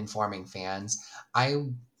informing fans, I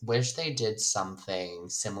wish they did something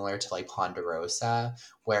similar to like Ponderosa,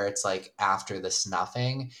 where it's like after the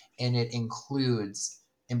snuffing, and it includes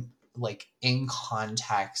like in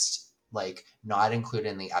context, like not included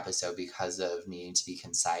in the episode because of needing to be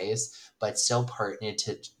concise, but still pertinent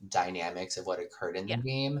to dynamics of what occurred in the Yeah.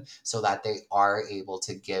 game, so that they are able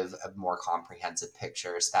to give a more comprehensive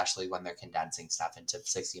picture, especially when they're condensing stuff into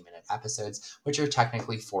 60-minute episodes, which are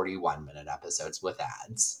technically 41-minute episodes with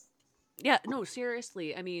ads. Yeah, no,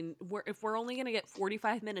 seriously. I mean, if we're only gonna get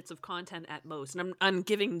 45 minutes of content at most, and I'm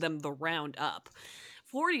giving them the round up,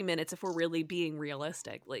 40 minutes if we're really being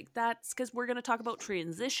realistic. Like that's because we're gonna talk about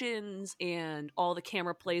transitions and all the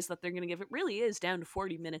camera plays that they're gonna give. It really is down to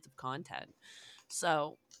 40 minutes of content.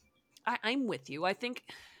 So I'm with you. I think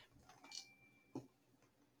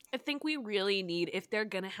we really need, if they're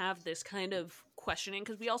gonna have this kind of questioning,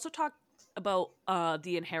 because we also talk about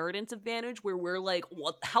the inheritance advantage where we're like,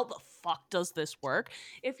 what, how the fuck does this work?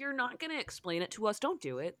 If you're not gonna explain it to us, don't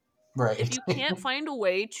do it. If Right. you can't find a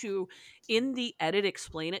way to in the edit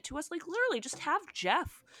explain it to us, like literally just have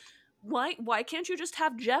Jeff. Why can't you just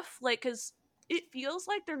have Jeff, like, cuz it feels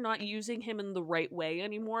like they're not using him in the right way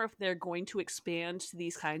anymore if they're going to expand to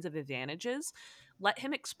these kinds of advantages. Let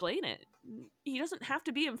him explain it. He doesn't have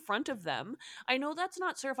to be in front of them. I know that's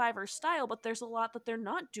not Survivor style, but there's a lot that they're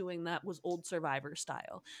not doing that was old Survivor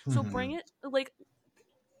style. So bring Mm-hmm. it, like,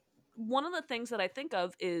 one of the things that I think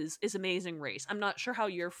of is Amazing Race. I'm not sure how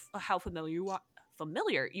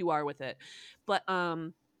familiar you are with it, but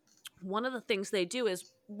one of the things they do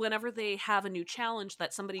is whenever they have a new challenge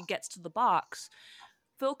that somebody gets to the box,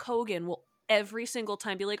 Phil Kogan will every single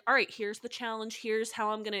time be like, "All right, here's the challenge. Here's how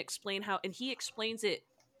I'm going to explain how," and he explains it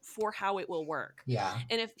for how it will work. Yeah.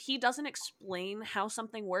 And if he doesn't explain how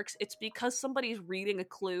something works, it's because somebody's reading a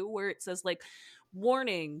clue where it says like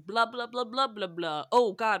warning, blah blah blah blah blah blah.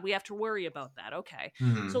 Oh god, we have to worry about that. Okay. So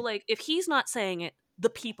Mm-hmm. like if he's not saying it, the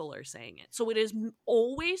people are saying it. So it is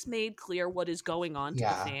always made clear what is going on to the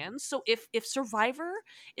Yeah. fans. So if Survivor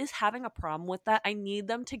is having a problem with that, I need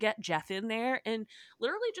them to get Jeff in there and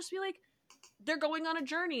literally just be like, they're going on a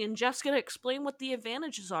journey and Jeff's going to explain what the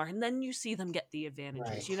advantages are, and then you see them get the Right.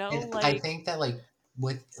 advantages, And I like, think that like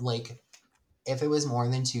with like if it was more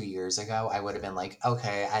than 2 years ago, I would have been like,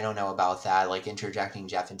 okay, I don't know about that. Like interjecting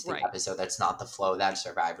Jeff into the right. episode, that's not the flow that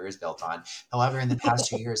Survivor is built on. However, in the past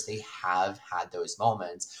 2 years, they have had those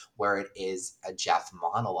moments where it is a Jeff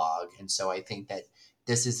monologue. And so I think that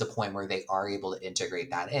this is the point where they are able to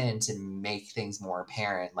integrate that in to make things more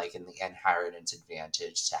apparent, like in the inheritance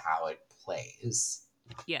advantage to how it plays.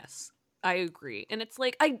 Yes, I agree. And it's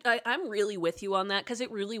like I'm really with you on that because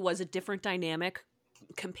it really was a different dynamic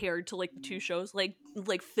compared to like the two shows. Like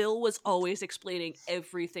Phil was always explaining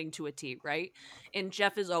everything to a T, right? And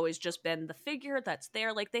Jeff has always just been the figure that's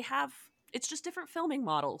there. Like they have, it's just different filming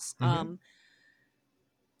models. Mm-hmm.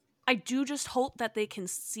 I do just hope that they can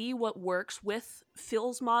see what works with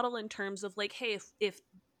Phil's model in terms of like, hey, if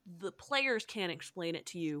the players can't explain it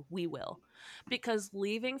to you, we will. Because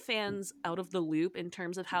leaving fans out of the loop in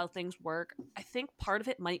terms of how things work, I think part of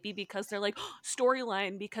it might be because they're like, oh,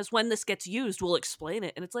 storyline, because when this gets used, we'll explain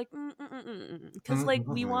it. And it's like, because like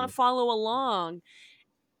we want Mm-hmm. to follow along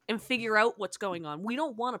and figure out what's going on. We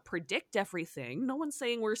don't want to predict everything. No one's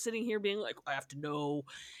saying we're sitting here being like, I have to know.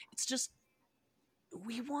 It's just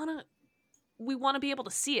we want to be able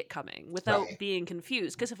to see it coming without Right. being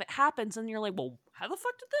confused. Because if it happens and you're like, well, how the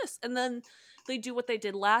fuck did this? And then they do what they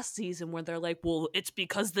did last season where they're like, well, it's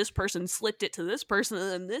because this person slipped it to this person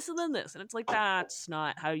and then this and then this. And it's like, that's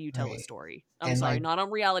not how you tell a Right. story. I'm And sorry, like not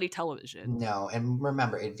on reality television. no, and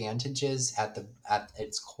remember, advantages at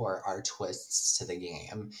its core are twists to the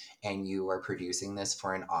game, and you are producing this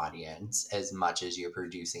for an audience as much as you're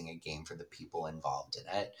producing a game for the people involved in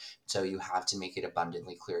it. So you have to make it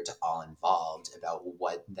abundantly clear to all involved about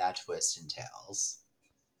what that twist entails.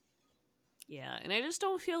 Yeah, and I just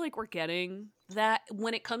don't feel like we're getting that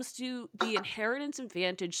when it comes to the inheritance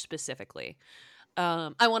advantage specifically.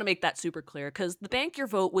 I want to make that super clear because the bank your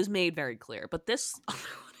vote was made very clear, but this,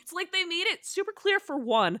 it's like they made it super clear for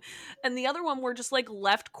one, and the other one we're just like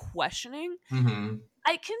left questioning. Mm-hmm.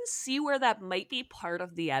 I can see where that might be part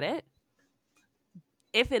of the edit.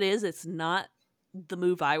 If it is, it's not the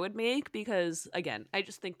move I would make because again, I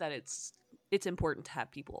just think that it's important to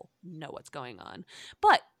have people know what's going on.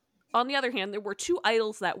 But on the other hand, there were two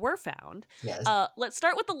idols that were found. Yes. Let's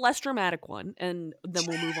start with the less dramatic one, and then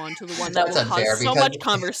we'll move on to the one that That's will cause unfair so because much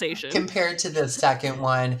conversation. compared to the second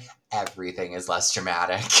one, everything is less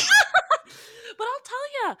dramatic. But I'll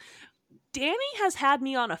tell you, Danny has had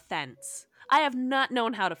me on a fence. I have not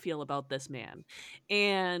known how to feel about this man.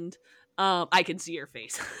 And I can see your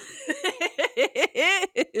face.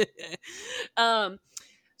 um,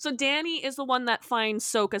 so Danny is the one that finds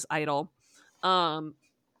Soka's idol. Um,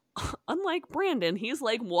 unlike Brandon, he's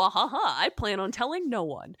like, wahaha, I plan on telling no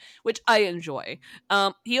one, which I enjoy.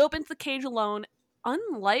 He opens the cage alone.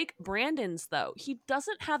 Unlike Brandon's, though, he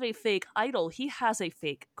doesn't have a fake idol. He has a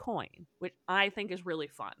fake coin, which I think is really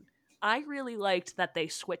fun. I really liked that they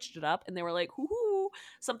switched it up and they were like, hoo,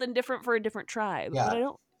 something different for a different tribe. But Yeah. I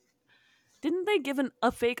don't. Didn't they give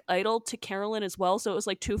a fake idol to Carolyn as well? So it was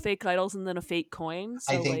like 2 fake idols and then a fake coin.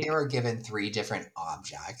 I So think they like, were given 3 different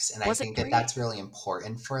objects, and I was it think that 3? that's really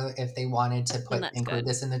important for if they wanted to Then put that's include good.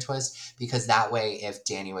 this in the twist, because that way, if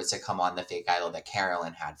Danny was to come on the fake idol that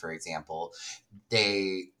Carolyn had, for example,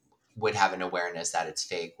 they would have an awareness that it's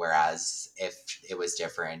fake, whereas if it was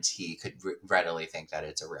different, he could readily think that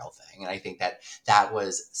it's a real thing. And I think that that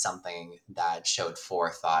was something that showed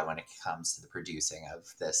forethought when it comes to the producing of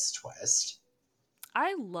this twist.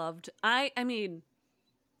 I mean,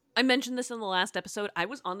 I mentioned this in the last episode. I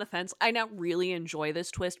was on the fence. I now really enjoy this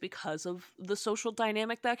twist because of the social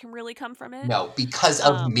dynamic that can really come from it. No, because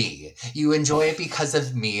of Um me. You enjoy it because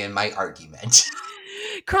of me and my argument.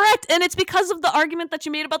 Correct, and it's because of the argument that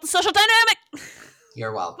you made about the social dynamic.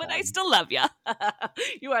 You're welcome. But I still love you.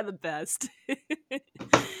 You are the best.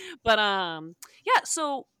 But yeah,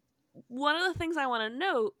 so one of the things I want to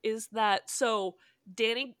note is that so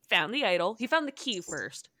Danny found the idol. He found the key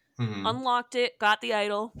first. Mhm. Unlocked it, got the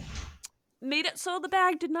idol, made it so the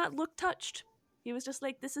bag did not look touched. He was just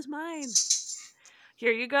like, this is mine.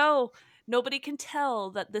 Here you go. Nobody can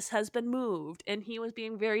tell that this has been moved. And he was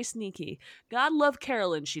being very sneaky. God love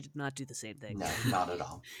Carolyn. She did not do the same thing. No, not at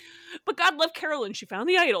all. But God love Carolyn. She found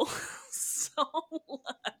the idol. So,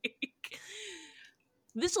 like,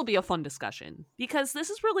 this will be a fun discussion because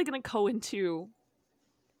this is really going to go into.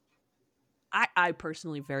 I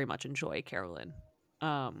personally very much enjoy Carolyn.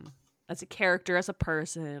 As a character, as a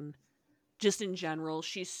person, just in general,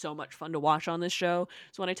 she's so much fun to watch on this show.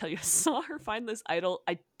 So when I tell you I saw her find this idol,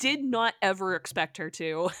 I did not ever expect her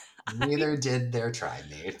to. Neither did their tribe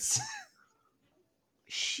mates.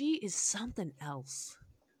 She is something else.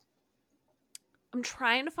 I'm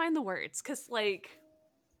trying to find the words because, like,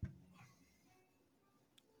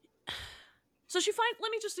 so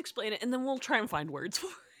let me just explain it and then we'll try and find words for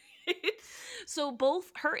it. So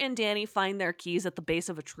both her and Danny find their keys at the base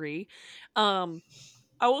of a tree.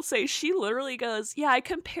 I will say she literally goes, yeah, I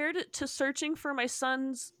compared it to searching for my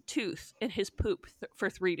son's tooth in his poop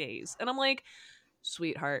for 3 days. And I'm like,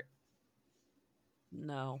 sweetheart,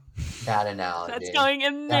 no. Bad analogy. That's going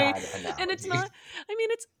in me. Bad analogy. And it's not, I mean,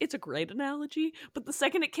 it's a great analogy, but the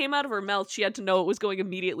second it came out of her mouth, she had to know it was going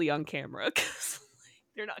immediately on camera because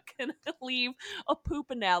they're not going to leave a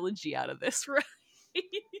poop analogy out of this, right?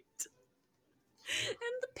 And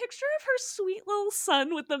the picture of her sweet little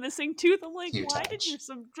son with the missing tooth, I'm like, Cute why touch. did you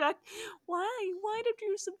subject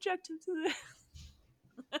him to this?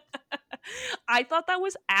 I thought that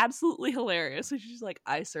was absolutely hilarious. And she's like,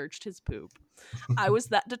 I searched his poop. I was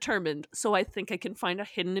that determined, so I think I can find a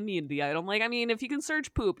hidden immunity item. Like, I mean, if you can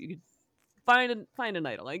search poop, you can find an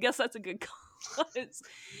idol. I guess that's a good cause.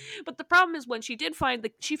 But the problem is when she found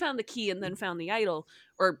the key and then found the idol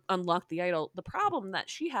or unlocked the idol. The problem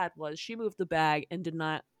that she had was she moved the bag and did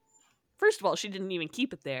not. First of all, she didn't even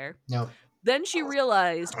keep it there. Nope. Then she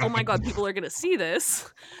realized, oh my god, people are gonna see this.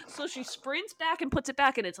 So she sprints back and puts it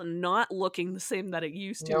back, and it's not looking the same that it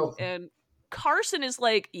used to. Nope. And Carson is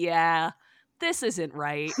like, yeah, this isn't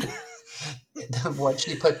right. What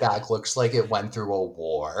she put back looks like it went through a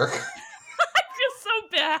war. So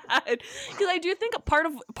bad because I do think a part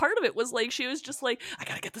of it was like she was just like, I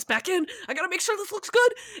gotta get this back in, I gotta make sure this looks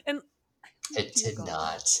good, and It did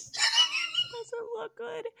not. Doesn't look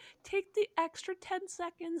good. Take the extra 10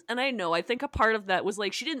 seconds. And I think a part of that was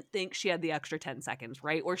like she didn't think she had the extra 10 seconds,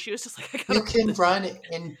 right? Or she was just like, I gotta You can run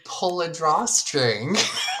and pull a drawstring.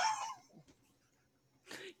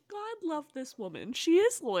 God love this woman. She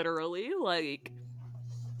is literally like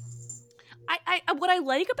I what I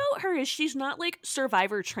like about her is she's not like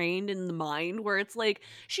Survivor trained in the mind where it's like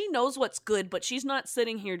she knows what's good, but she's not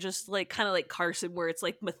sitting here just like kind of like Carson where it's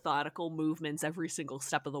like methodical movements every single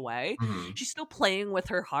step of the way. Mhm. She's still playing with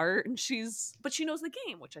her heart and but she knows the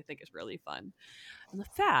game, which I think is really fun. And the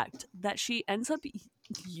fact that she ends up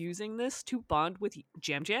using this to bond with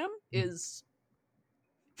Jam Jam is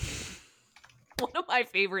one of my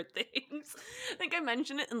favorite things. I think I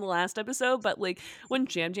mentioned it in the last episode, but like when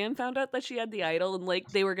Jam Jam found out that she had the idol and like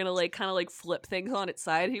they were gonna like kind of like flip things on its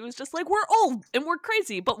side, he was just like, we're old and we're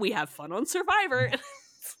crazy, but we have fun on Survivor. And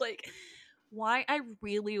it's like why I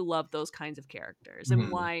really love those kinds of characters and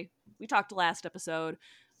why we talked last episode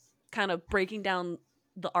kind of breaking down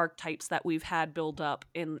the archetypes that we've had build up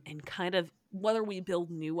and kind of whether we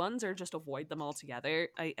build new ones or just avoid them altogether.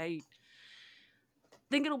 I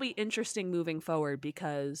think it'll be interesting moving forward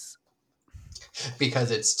because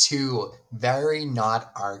it's two very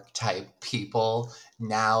not archetype people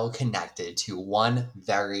now connected to one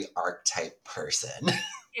very archetype person.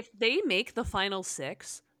 if they make the final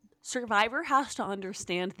 6, Survivor has to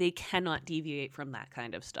understand they cannot deviate from that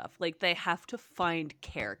kind of stuff. Like, they have to find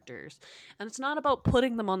characters. And it's not about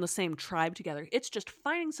putting them on the same tribe together. It's just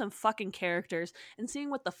finding some fucking characters and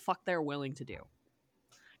seeing what the fuck they're willing to do.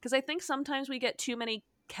 Because I think sometimes we get too many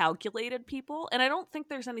calculated people, and I don't think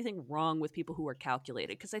there's anything wrong with people who are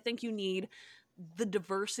calculated, because I think you need the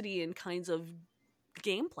diversity in kinds of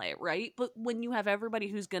gameplay, right? But when you have everybody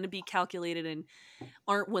who's going to be calculated and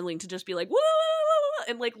aren't willing to just be like, woo,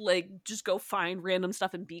 and like just go find random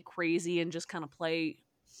stuff and be crazy and just kind of play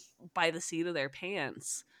by the seat of their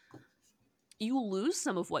pants, you lose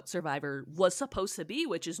some of what Survivor was supposed to be,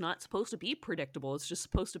 which is not supposed to be predictable. It's just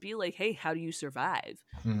supposed to be like, hey, how do you survive?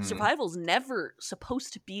 Mm-hmm. Survival's never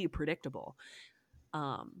supposed to be predictable.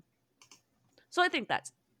 So I think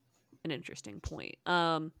that's an interesting point.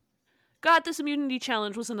 God, this immunity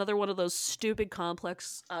challenge was another one of those stupid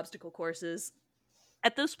complex obstacle courses.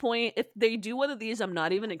 At this point, if they do one of these, I'm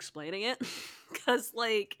not even explaining it. Because,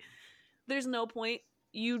 like, there's no point.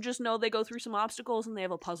 You just know they go through some obstacles and they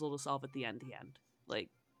have a puzzle to solve at the end. Like,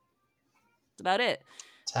 that's about it.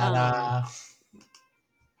 Ta-da!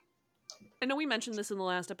 I know we mentioned this in the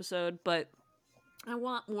last episode, but I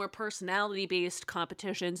want more personality-based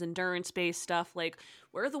competitions, endurance-based stuff. Like,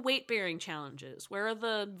 where are the weight-bearing challenges? Where are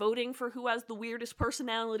the voting for who has the weirdest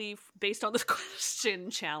personality based on this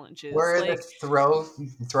question challenges? Where are like, the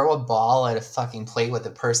throw a ball at a fucking plate with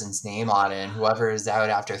a person's name on it, and whoever is out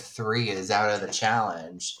after 3 is out of the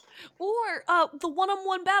challenge. Or the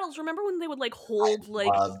one-on-one battles. Remember when they would like hold like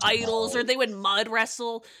loved idols, or those. they would mud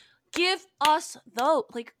wrestle? Give us those.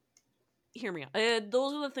 Like, hear me out.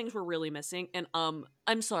 Those are the things we're really missing. And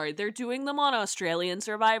I'm sorry, they're doing them on Australian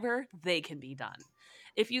Survivor. They can be done.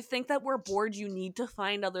 If you think that we're bored, you need to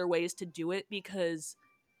find other ways to do it, because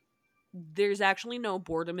there's actually no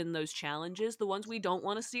boredom in those challenges. The ones we don't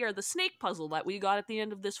want to see are the snake puzzle that we got at the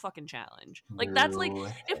end of this fucking challenge. Like, that's like,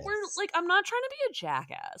 if we're like, I'm not trying to be a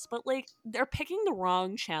jackass, but like, they're picking the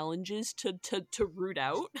wrong challenges to root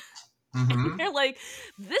out. Mm-hmm. And they're like,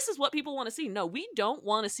 this is what people want to see. No, we don't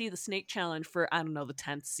want to see the snake challenge for, I don't know, the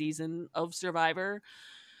 10th season of Survivor.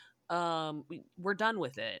 We're done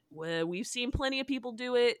with it. We've seen plenty of people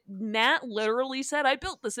do it. Matt literally said, I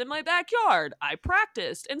built this in my backyard. I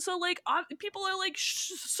practiced. And so, like, people are, like,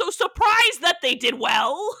 so surprised that they did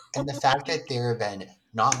well. And the fact that there have been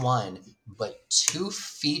not one, but 2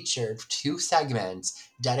 segments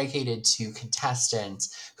dedicated to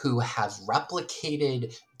contestants who have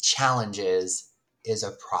replicated challenges is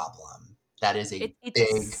a problem. That is a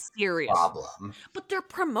big serious problem. But they're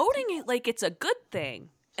promoting it like it's a good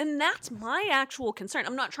thing. And that's my actual concern.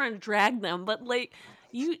 I'm not trying to drag them, but like,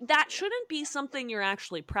 that shouldn't be something you're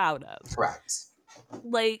actually proud of. Correct.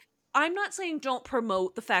 Like, I'm not saying don't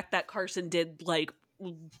promote the fact that Carson did like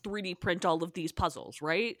 3D print all of these puzzles,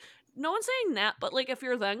 right? No one's saying that, but like, if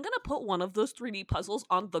you're then gonna put one of those 3D puzzles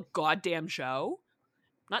on the goddamn show,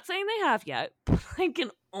 not saying they have yet, but I can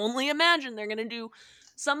only imagine they're gonna do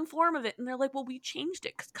some form of it, and they're like, well, we changed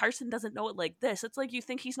it because Carson doesn't know it like this. It's like, you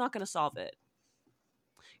think he's not gonna solve it.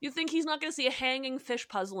 You think he's not going to see a hanging fish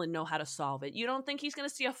puzzle and know how to solve it. You don't think he's going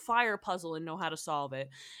to see a fire puzzle and know how to solve it.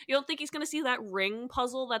 You don't think he's going to see that ring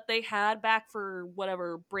puzzle that they had back for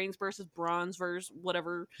whatever, brains versus bronze versus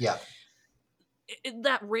whatever. Yeah.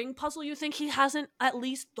 That ring puzzle, you think he hasn't at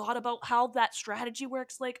least thought about how that strategy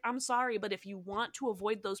works? Like, I'm sorry, but if you want to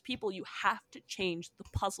avoid those people, you have to change the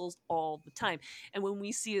puzzles all the time. And when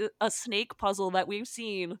we see a snake puzzle that we've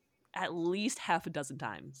seen at least half a dozen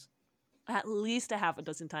times,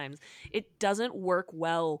 it doesn't work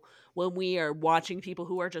well when we are watching people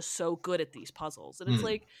who are just so good at these puzzles. And it's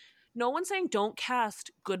like, no one's saying don't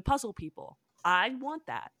cast good puzzle people. I want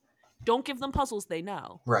that. Don't give them puzzles they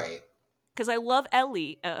know. Right. Because I love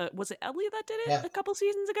Ellie. Was it Ellie that did it a couple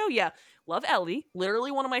seasons ago? Yeah. Love Ellie.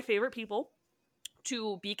 Literally one of my favorite people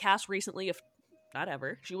to be cast recently, if not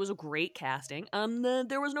ever. She was a great casting.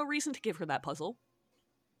 There was no reason to give her that puzzle.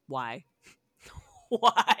 Why?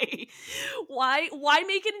 Why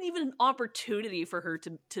make it even an opportunity for her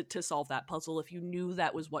to solve that puzzle if you knew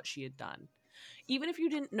that was what she had done? Even if you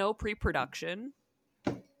didn't know pre-production,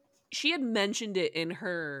 she had mentioned it in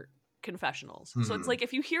her confessionals. So it's like,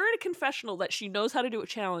 if you hear in a confessional that she knows how to do a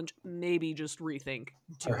challenge, maybe just rethink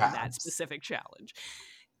doing that specific challenge.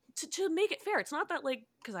 to make it fair. It's not that like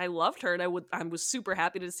because I loved her and I was super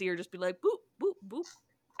happy to see her just be like boop boop boop,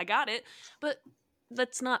 I got it. But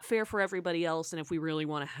that's not fair for everybody else. And if we really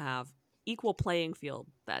want to have equal playing field,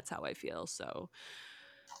 that's how I feel. So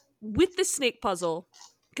with this snake puzzle,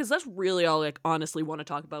 because that's really all I honestly want to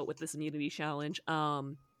talk about with this immunity challenge.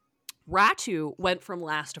 Ratu went from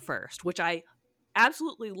last to first, which I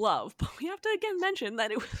absolutely love, but we have to again mention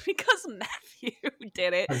that it was because Matthew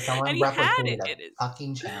did it Because and someone he had replicated it a in his.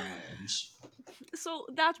 fucking challenge. So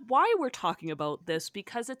that's why we're talking about this,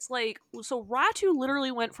 because it's like, so Ratu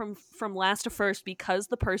literally went from last to first because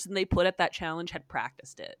the person they put at that challenge had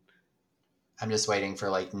practiced it. I'm just waiting for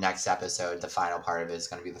like next episode. The final part of it is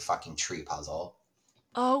going to be the fucking tree puzzle.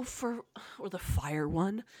 Oh, or the fire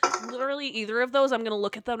one. Literally either of those, I'm gonna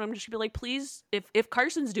look at them and I'm just gonna be like, please, if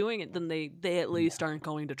Carson's doing it, then they at least aren't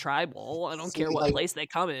going to tribal. I don't See, care what like, place they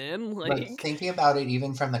come in. like Like, thinking about it,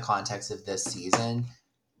 even from the context of this season,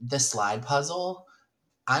 the slide puzzle,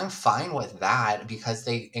 I'm fine with that because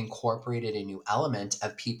they incorporated a new element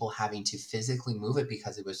of people having to physically move it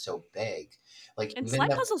because it was so big. Like and even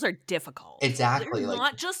slide the puzzles are difficult. They're exactly like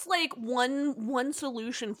not just like one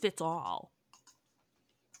solution fits all.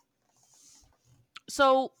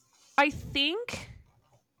 So I think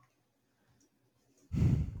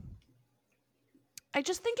I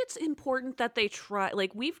just think it's important that they try.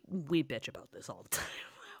 Like we bitch about this all the time.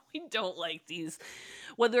 We don't like these.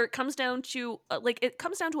 Whether it comes down to like it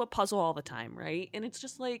comes down to a puzzle all the time, right? And it's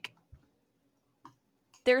just like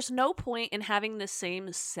there's no point in having the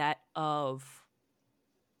same set of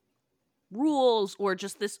rules or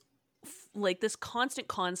just this like this constant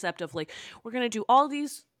concept of like we're going to do all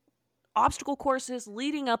these obstacle courses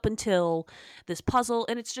leading up until this puzzle,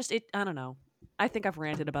 and it's just I don't know. I think I've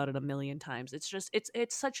ranted about it a million times. It's just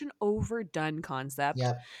it's such an overdone concept.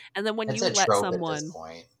 yeah, And then when it's you a let trope at this someone,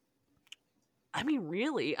 point. I mean,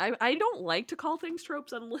 really, I don't like to call things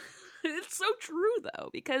tropes. It's so true though,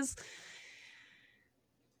 because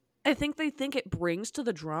I think they think it brings to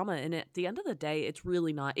the drama, and at the end of the day, it's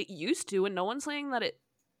really not. It used to, and no one's saying that it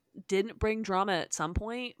didn't bring drama at some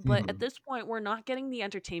point, but at Mm-hmm. this point, we're not getting the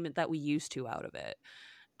entertainment that we used to out of it.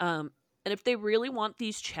 And if they really want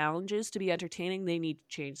these challenges to be entertaining, they need to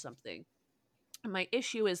change something. And my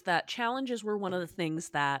issue is that challenges were one of the things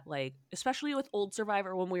that, like, especially with old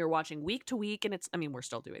Survivor, when we were watching week to week, and I mean, we're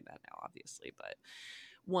still doing that now, obviously, but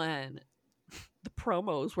when the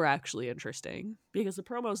promos were actually interesting, because the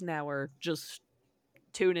promos now are just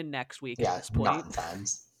tune in next week at Yeah, this point.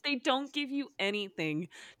 nonsense. They don't give you anything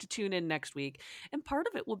to tune in next week. And part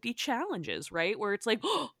of it would be challenges, right? Where it's like,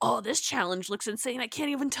 oh, this challenge looks insane. I can't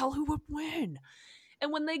even tell who would win.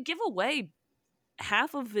 And when they give away,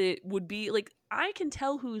 half of it would be like, I can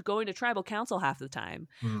tell who's going to tribal council half the time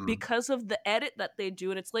Mm. because of the edit that they do.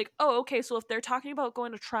 And it's like, oh, okay, so if they're talking about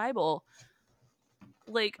going to tribal,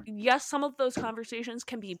 like, yes, some of those conversations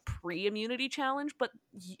can be pre-immunity challenge, but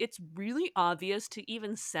it's really obvious to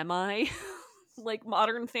even semi like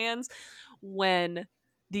modern fans when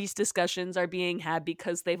these discussions are being had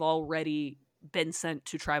because they've already been sent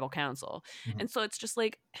to tribal council. Mm-hmm. And so it's just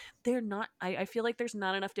like they're not I feel like there's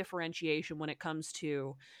not enough differentiation when it comes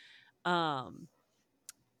to um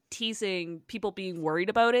teasing people being worried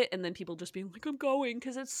about it and then people just being like, I'm going,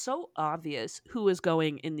 because it's so obvious who is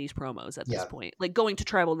going in these promos at this Yeah. point. Like going to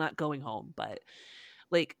tribal, not going home, but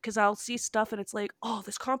like because I'll see stuff and it's like, oh,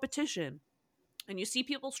 this competition, and you see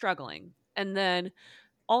people struggling, and then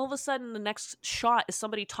all of a sudden the next shot is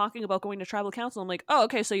somebody talking about going to tribal council. I'm like, oh,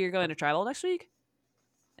 okay, so you're going to tribal next week?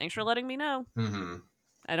 Thanks for letting me know. Mm-hmm.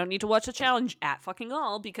 I don't need to watch the challenge at fucking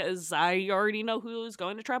all because I already know who's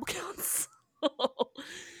going to tribal council.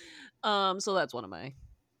 So that's one of my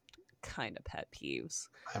kind of pet peeves.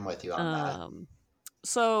 I'm with you on that.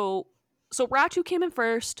 So Ratu came in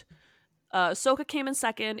first, Soka came in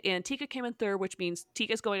second, and Tika came in third, which means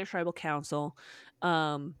Tika's going to tribal council.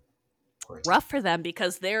 Rough for them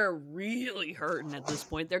because they're really hurting at this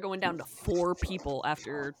point. They're going down to 4 people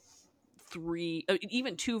after 3,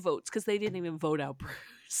 even 2 votes because they didn't even vote out Bruce.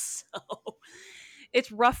 So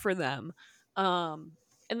it's rough for them. And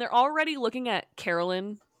they're already looking at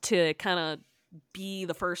Carolyn to kind of be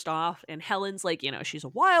the first off, and Helen's like, she's a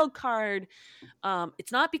wild card.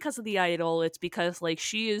 It's not because of the idol, it's because like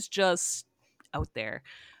she is just out there.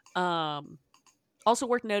 Also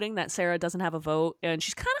worth noting that Sarah doesn't have a vote, and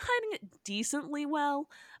she's kind of hiding it decently well.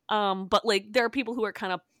 But like there are people who are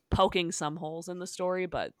kind of poking some holes in the story,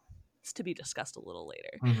 but it's to be discussed a little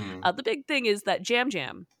later. Mm-hmm. The big thing is that Jam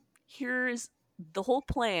here's the whole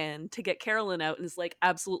plan to get Carolyn out and is like,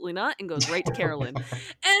 absolutely not, and goes right to Carolyn.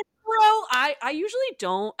 And bro, I usually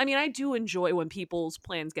don't. I mean, I do enjoy when people's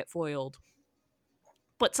plans get foiled.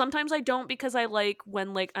 But sometimes I don't because I like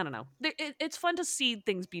when, like, I don't know. It's fun to see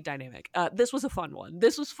things be dynamic. This was a fun one.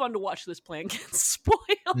 This was fun to watch this plan get spoiled.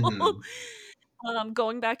 Mhm.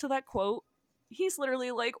 Going back to that quote, he's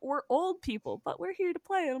literally like, "We're old people, but we're here to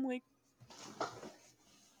play." And I'm like,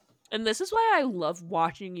 and this is why I love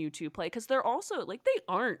watching you two play, because they're also like, they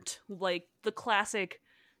aren't like the classic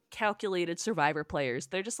calculated Survivor players.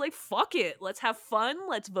 They're just like, fuck it, let's have fun,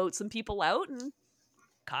 let's vote some people out and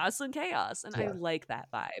cause some chaos. And I Yeah. like that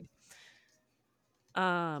vibe.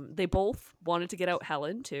 They both wanted to get out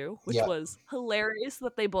Helen too, which Yep. was hilarious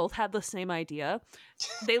that they both had the same idea.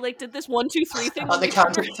 They like did this 1, 2, 3 thing On when the they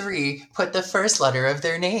count trigger. of 3, put the first letter of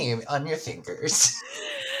their name on your fingers.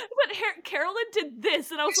 But Carolyn did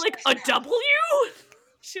this, and I was like, a W?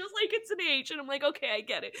 She was like, it's an H, and I'm like, okay, I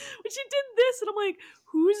get it. But she did this, and I'm like,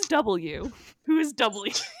 who's W? Who's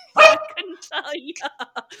W? I couldn't tell you.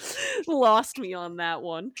 Lost me on that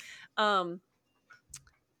one.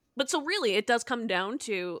 But so really, it does come down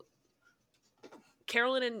to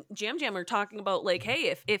Carolyn and Jam Jam are talking about, like,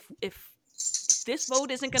 hey, if this vote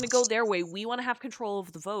isn't going to go their way, we want to have control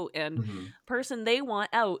of the vote, and Mhm. person they want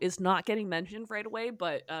out is not getting mentioned right away,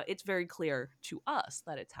 but it's very clear to us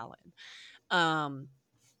that it's Helen.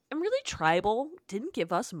 And really, Tribal didn't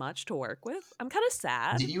give us much to work with. I'm kind of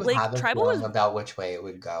sad. Did you Like, have a Tribal feeling was, about which way it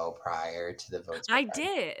would go prior to the vote I spread?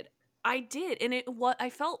 did. I did. And I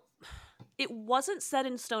felt it wasn't set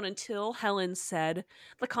in stone until Helen said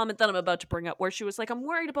the comment that I'm about to bring up, where she was like, I'm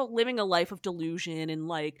worried about living a life of delusion, and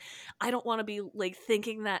like, I don't want to be like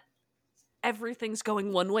thinking that everything's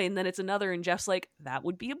going one way and then it's another. And Jeff's like, that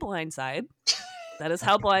would be a blindside. That is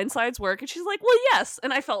how blindsides work. And she's like, well, yes.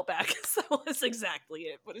 And I felt back. So that was exactly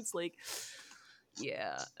it. But it's like,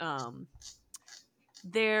 yeah.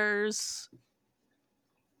 There's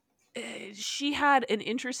she had an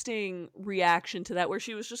interesting reaction to that, where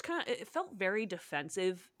she was just kind of, it felt very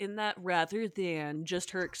defensive in that, rather than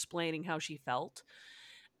just her explaining how she felt.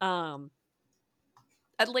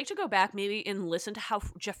 I'd like to go back maybe and listen to how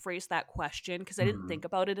Jeff phrased that question, because I didn't Mhm. think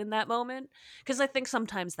about it in that moment, because I think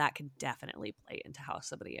sometimes that can definitely play into how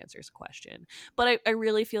somebody answers a question. But I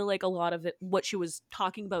really feel like a lot of it, what she was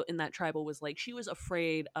talking about in that Tribal, was like, she was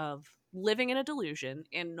afraid of living in a delusion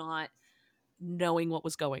and not knowing what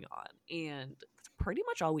was going on. And that's pretty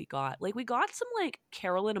much all we got. Like, we got some like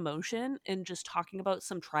Carolyn emotion and just talking about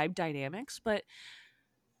some tribe dynamics, but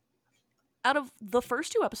out of the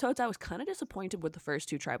first 2 episodes, I was kind of disappointed with the first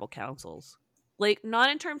 2 tribal councils. Like, not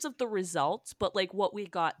in terms of the results, but like what we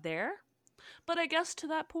got there. But I guess to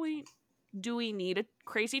that point, do we need a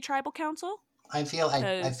crazy tribal council? I feel Because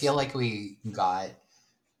like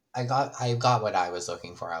I got what I was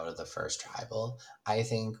looking for out of the first tribal. I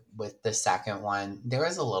think with the second one, there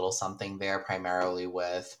was a little something there, primarily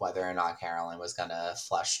with whether or not Carolyn was gonna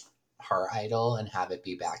flush her idol and have it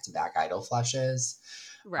be back-to-back idol flushes.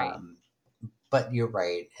 right, Um, but you're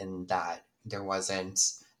right in that there wasn't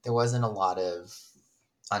a lot of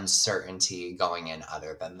uncertainty going in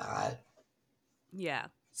other than that. yeah.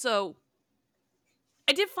 So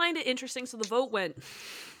I did find it interesting. So the vote went.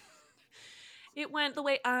 It went the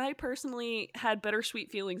way I personally had bittersweet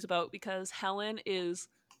feelings about, because Helen is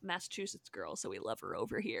Massachusetts girl, so we love her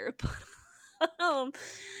over here. um,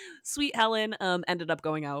 Sweet Helen ended up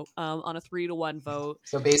going out on a 3-1 vote.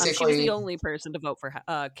 So She was the basically, only person to vote for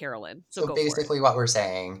Carolyn, so So go for it. basically, what we're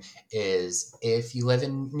saying is if you live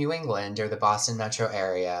in New England or the Boston metro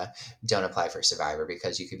area, don't apply for Survivor,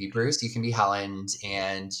 because you could be Bruce, you can be Helen,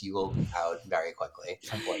 and you will be out very quickly,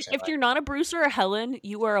 If unfortunately. you're not a Bruce or a Helen,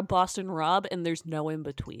 you are a Boston Rob, and there's no in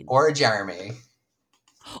between. Or a Jeremy.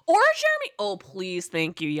 Or a Jeremy. Oh, please,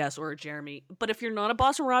 thank you. Yes, or a Jeremy. But if you're not a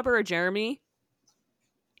Boston Rob or a Jeremy,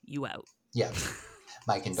 you out. Yep.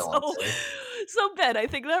 My So, condolences. so Ben, I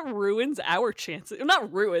think that ruins our chances.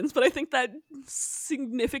 Not ruins, but I think that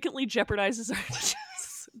significantly jeopardizes our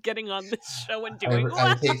chances getting on this show and I, doing I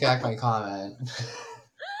well. take back my comment.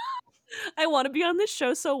 I want to be on this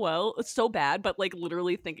show so well. It's so bad, but like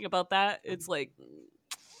literally thinking about that, it's like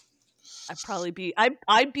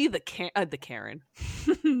I'd be the Karen.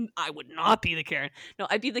 I would not be the Karen. No,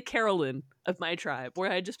 I'd be the Carolyn of my tribe,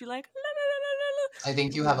 where I'd just be like, la, la, la, la, la, la. I think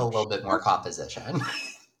And you be have a like, little bit more composition.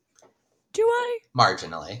 do I?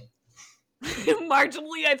 Marginally.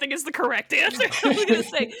 Marginally, I think is the correct answer. I was gonna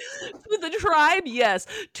say, to the tribe, yes.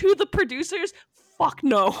 To the producers, fuck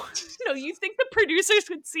no. No, you think the producers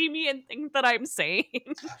would see me and think that I'm sane?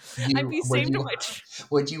 I'd You be would same to you which.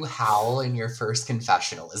 would you howl in your first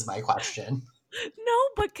confessional is my question. No,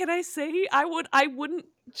 but can I say I wouldn't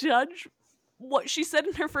judge what she said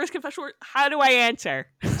in her first confession. How do I answer?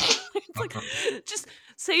 It's like, just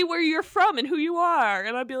say where you're from and who you are,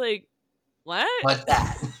 and I'd be like, What? What's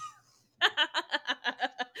that?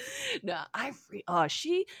 No,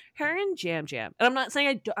 her and Jam Jam. And I'm not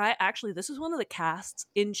saying I actually, this is one of the casts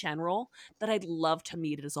in general that I'd love to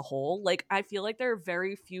meet as a whole. Like, I feel like there are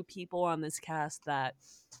very few people on this cast that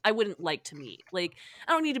I wouldn't like to meet. Like,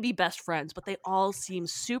 I don't need to be best friends, but they all seem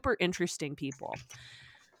super interesting people.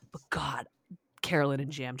 But God, Carolyn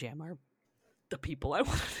and Jam Jam are the people I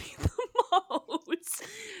want to meet the most.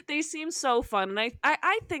 They seem so fun, and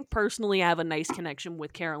I think personally I have a nice connection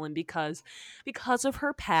with Carolyn because of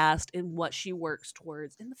her past and what she works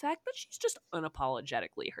towards, and the fact that she's just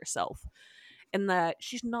unapologetically herself, and that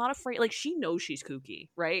she's not afraid. Like, she knows she's kooky,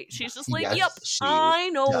 right? She's just like, "Yep, Yes, she I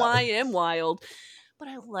know I does. am wild." But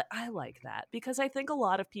I like that because I think a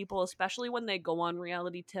lot of people, especially when they go on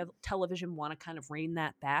reality television, want to kind of rein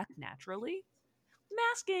that back naturally.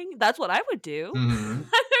 Masking. That's what I would do. Mm-hmm.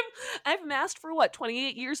 I've masked for what,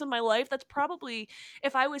 28 years of my life. That's probably,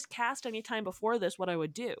 if I was cast any time before this, what I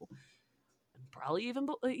would do. Probably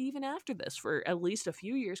even after this for at least a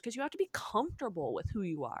few years, because you have to be comfortable with who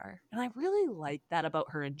you are. And I really like that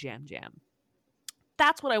about her and Jam Jam.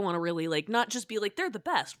 That's what I want to really like, not just be like they're the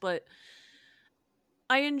best, but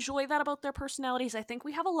I enjoy that about their personalities. I think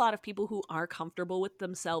we have a lot of people who are comfortable with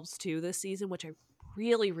themselves too this season, which I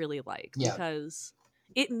really, really like Yeah. because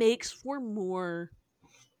it makes for more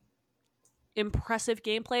impressive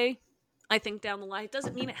gameplay. I think down the line, it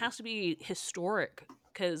doesn't mean it has to be historic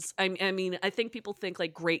because I mean, I think people think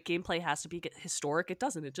like great gameplay has to be historic. It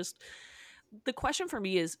doesn't. It just, the question for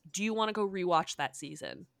me is, do you want to go rewatch that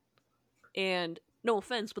season? And no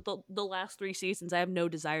offense, but the last 3 seasons I have no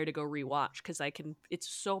desire to go rewatch because it's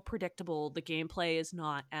so predictable. The gameplay is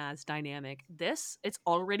not as dynamic. This, it's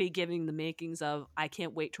already giving the makings of I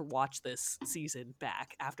can't wait to watch this season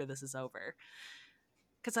back after this is over.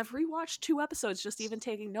 Because I've rewatched 2 episodes just even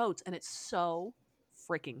taking notes, and it's so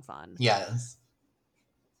freaking fun. Yes.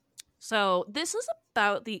 So this is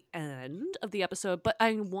about the end of the episode, but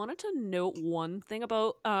I wanted to note one thing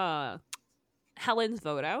about Helen's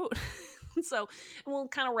vote out. So we'll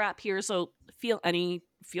kind of wrap here. So feel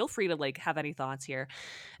free to like have any thoughts here.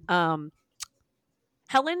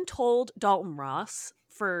 Helen told Dalton Ross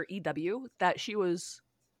for EW that she was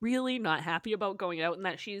really not happy about going out and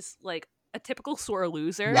that she's like a typical sore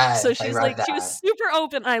loser. So Yes, I she's read like, she was that. super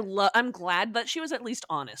open. I'm glad that she was at least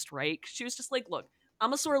honest, right? She was just like, look,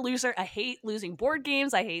 I'm a sore loser. I hate losing board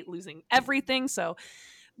games. I hate losing everything. So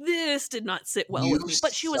this did not sit well You with me.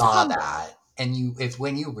 But she was saw humble. that, and if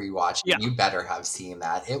when you rewatch Yeah. it, you better have seen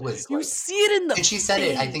that. It was You like, see it in the and she said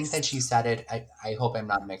it. I think face. that she said it. I hope I'm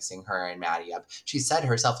not mixing her and Maddie up. She said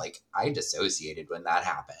herself, like, I dissociated when that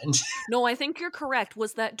happened. No, I think you're correct.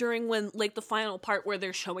 Was that during when like the final part where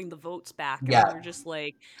they're showing the votes back and Yeah, they're just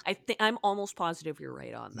like, I think I'm almost positive you're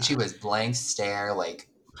right on she that. was blank stare. Like,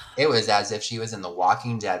 it was as if she was in The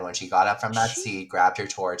Walking Dead when she got up from that She seat, grabbed her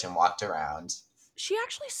torch, and walked around. she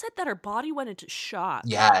actually said that her body went into shock.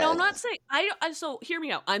 Now, I'm not Yes, saying so hear me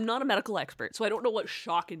out. I'm not a medical expert, so I don't know what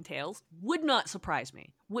shock entails. Would not surprise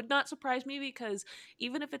me. Would not surprise me because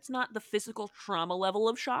even if it's not the physical trauma level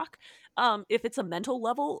of shock, if it's a mental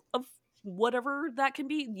level of whatever that can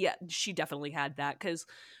be, yeah, she definitely had that because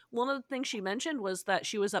one of the things she mentioned was that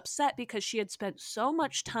she was upset because she had spent so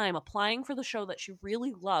much time applying for the show that she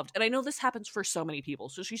really loved. And I know this happens for so many people,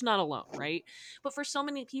 so she's not alone, right? But for so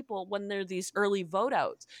many people, when there are these early vote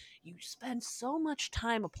outs, you spend so much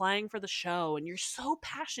time applying for the show and you're so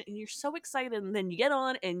passionate and you're so excited, and then you get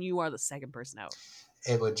on and you are the second person out.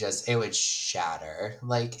 it would shatter.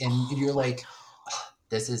 Like, and Oh, you're I like, know.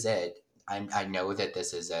 this is it. I know that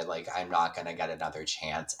this is it. Like, I'm not gonna get another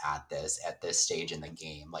chance at this stage in the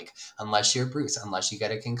game. Like, unless you're Bruce, unless you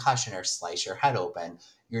get a concussion or slice your head open,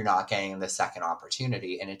 you're not getting the second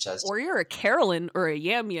opportunity. And it just Or you're a Carolyn or a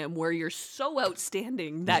Yam Yam where you're so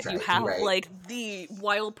outstanding that you you're have right. like the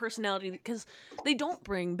wild personality because they don't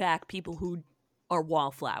bring back people who are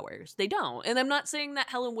wallflowers. They don't. And I'm not saying that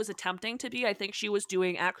Helen was attempting to be. I think she was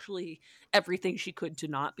doing actually everything she could to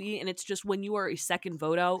not be. And it's just when you are a second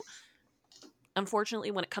vote out,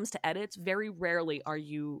 unfortunately, when it comes to edits, very rarely are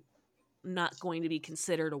you not going to be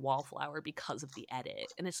considered a wallflower because of the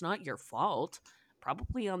edit. And it's not your fault.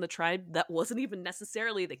 Probably on the tribe, that wasn't even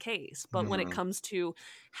necessarily the case. But when it Hmm. comes to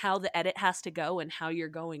how the edit has to go and how you're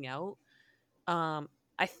going out,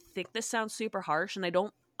 I think this sounds super harsh, and I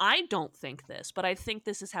don't think this, but I think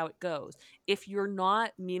this is how it goes. If you're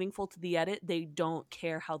not meaningful to the edit, they don't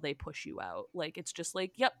care how they push you out. Like, it's just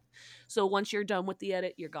like, yep. So once you're done with the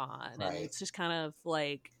edit, you're gone. And Right. it's just kind of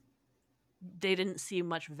like they didn't see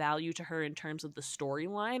much value to her in terms of the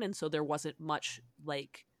storyline, and so there wasn't much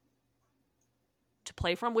like to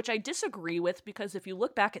play from, which I disagree with because if you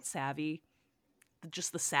look back at Savvy,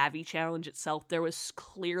 just the Savvy Challenge itself, there was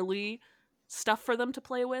clearly stuff for them to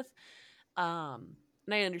play with. And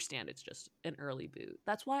I understand it's just an early boot.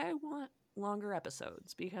 That's why I want longer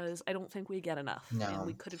episodes, because I don't think we get enough. And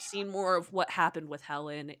we No. could have seen more of what happened with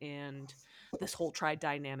Helen and this whole tri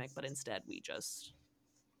dynamic, but instead we just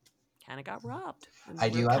kind of got robbed. I And we're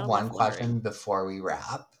do have kind of one left wondering. question before we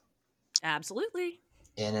wrap. Absolutely.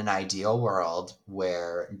 In an ideal world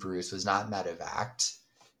where Bruce was not medevaced,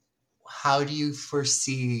 how do you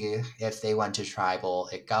foresee, if they went to tribal,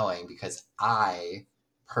 it going? Because I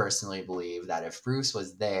personally believe that if Bruce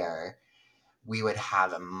was there, we would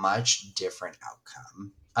have a much different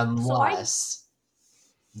outcome. So I Unless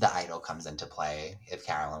the idol comes into play, if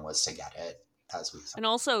Carolyn was to get it, as we saw. And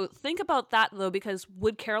also think about that though, because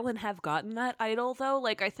would Carolyn have gotten that idol though?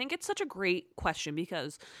 Like, I think it's such a great question,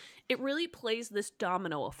 because it really plays this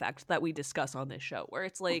domino effect that we discuss on this show, where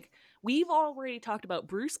it's like, we've already talked about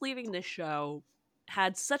Bruce leaving this show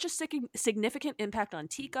had such a significant impact on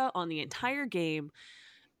Tika, on the entire game.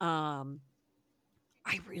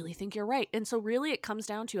 I really think you're right. And so really it comes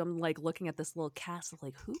down to, I'm like looking at this little cast of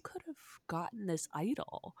like, who could have gotten this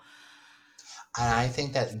idol? And I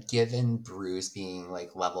think that given Bruce being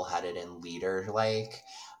like level-headed and leader, like,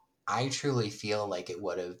 I truly feel like it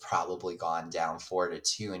would have probably gone down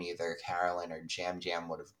 4-2, and either Carolyn or Jam Jam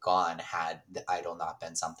would have gone had the idol not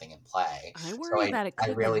been something in play. I So worry that it I could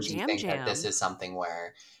have really been do Jam think that this Jam. is something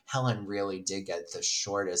where Helen really did get the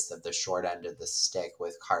shortest of the short end of the stick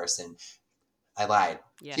with Carson. I lied.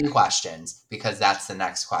 Yeah. 2 questions, because that's the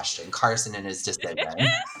next question. Carson and his decision.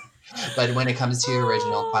 But when it comes to your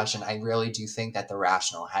original question, I really do think that the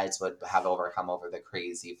rational heads would have overcome over the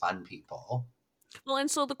crazy fun people. Well,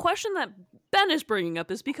 and so the question that Ben is bringing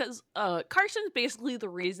up is because Carson's basically the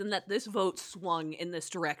reason that this vote swung in this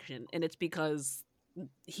direction, and it's because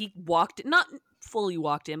he not fully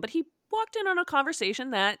walked in, but he walked in on a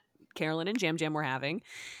conversation that Carolyn and Jam Jam were having.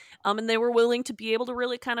 And they were willing to be able to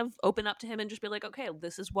really kind of open up to him and just be like, okay,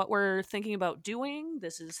 this is what we're thinking about doing.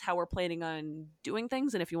 This is how we're planning on doing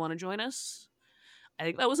things. And if you want to join us, I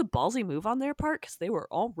think that was a ballsy move on their part, because they were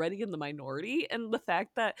already in the minority. And the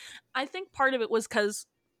fact that I think part of it was because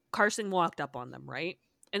Carson walked up on them, right?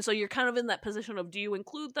 And so you're kind of in that position of, do you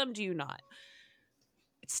include them? Do you not?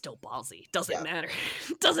 It's still ballsy. Doesn't matter.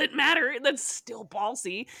 Doesn't matter. That's still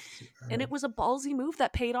ballsy. Super. And it was a ballsy move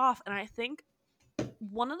that paid off. And I think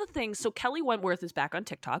one of the things, so Kelly Wentworth is back on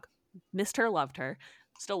TikTok. Missed her, loved her,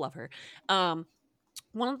 still love her.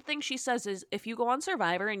 One of the things she says is, if you go on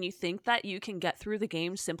Survivor and you think that you can get through the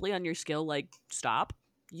game simply on your skill, like, stop.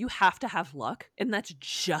 You have to have luck, and that's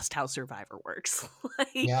just how Survivor works.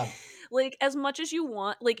 Yeah. Like, as much as you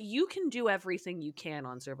want, like, you can do everything you can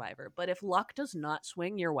on Survivor, but if luck does not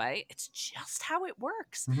swing your way, it's just how it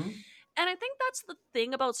works. Mm-hmm. And I think that's the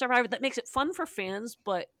thing about Survivor that makes it fun for fans,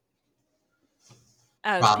 but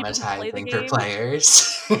as people who play the Traumatizing for game,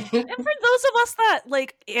 players. and for those of us that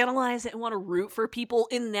like analyze it and want to root for people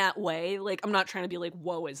in that way, like, I'm not trying to be like,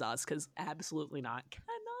 woe is us, because absolutely not. Cannot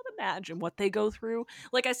imagine what they go through.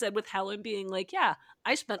 Like I said, with Helen being like, yeah,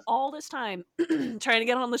 I spent all this time trying to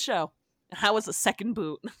get on the show, and I was a second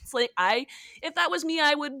boot. It's like, if that was me,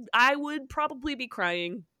 I would probably be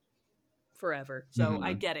crying forever. So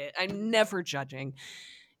I get it. I'm never judging.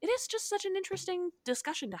 It is just such an interesting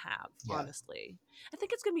discussion to have, honestly. I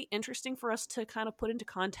think it's going to be interesting for us to kind of put into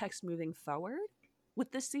context moving forward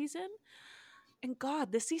with this season. And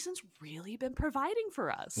God, this season's really been providing for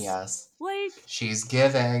us. Yes. Like, she's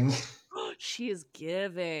giving. She is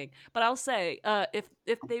giving. But I'll say,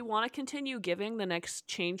 if they want to continue giving, the next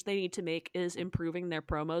change they need to make is improving their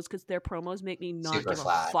promos, because their promos make me not Super give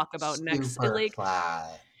flat. a fuck about next. Like,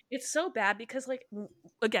 flat. It's so bad because, like,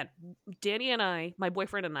 again, Danny and I, my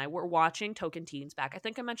boyfriend and I, were watching Token Teens back. I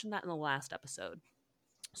think I mentioned that in the last episode.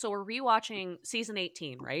 So we're rewatching season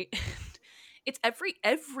 18, right? It's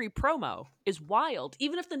every promo is wild,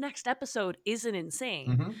 even if the next episode isn't insane.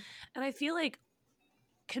 Mm-hmm. And I feel like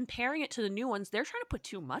comparing it to the new ones, they're trying to put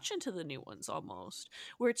too much into the new ones almost,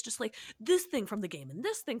 where it's just like this thing from the game and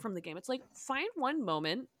this thing from the game. It's like, find one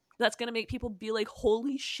moment that's going to make people be like,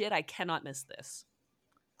 holy shit, I cannot miss this.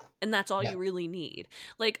 And that's all you really need.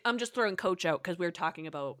 Like, I'm just throwing Coach out because we were talking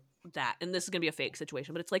about that, and this is going to be a fake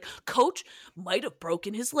situation, but it's like, Coach might have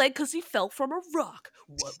broken his leg because he fell from a rock.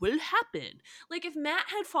 What will happen? Like, if Matt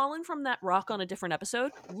had fallen from that rock on a different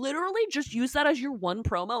episode, literally just use that as your one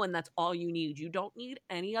promo, and that's all you need. You don't need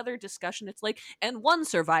any other discussion. It's like, and one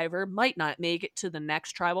survivor might not make it to the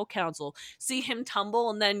next tribal council. See him tumble,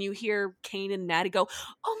 and then you hear Kane and Natty go,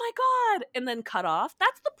 oh my God, and then cut off.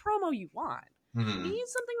 That's the promo you want. Mm-hmm. You need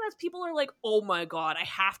something that people are like, oh my God, I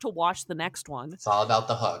have to watch the next one. It's all about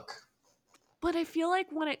the hook. But I feel like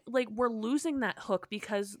when it like we're losing that hook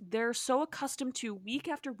because they're so accustomed to week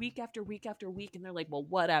after week after week after week, and they're like, well,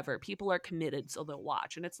 whatever. People are committed, so they'll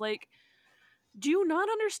watch. And it's like, do you not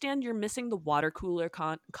understand you're missing the water cooler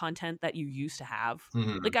content that you used to have?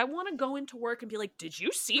 Mhm. Like, I want to go into work and be like, did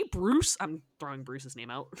you see Bruce? I'm throwing Bruce's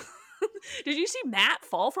name out. Did you see Matt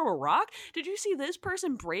fall from a rock? Did you see this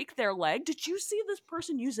person break their leg? Did you see this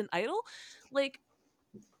person use an idol? Like,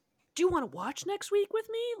 do you want to watch next week with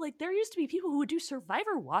me? Like, there used to be people who would do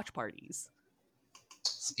Survivor watch parties.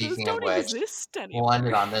 Those Speaking of don't which, exist we'll end it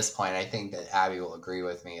anymore. on this point. I think that Abby will agree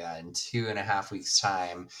with me that in 2.5 weeks'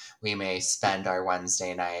 time, we may spend our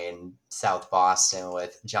Wednesday night in South Boston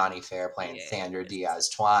with Johnny Fair playing Sandra Yes. Diaz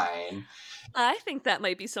Twine. I think that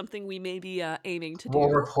might be something we may be aiming to We'll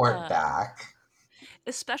do, report back.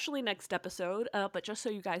 especially next episode. But just so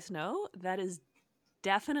you guys know, that is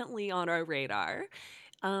definitely on our radar.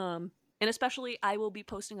 And especially, I will be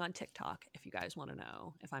posting on TikTok if you guys want to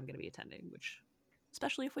know if I'm going to be attending, which,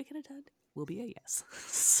 especially if we can attend, will be a yes.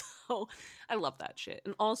 So I love that shit.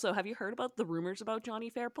 And also, have you heard about the rumors about Johnny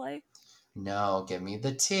Fairplay? No, give me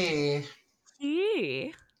the tea.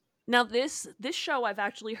 Yeah. Now this show I've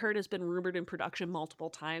actually heard has been rumored in production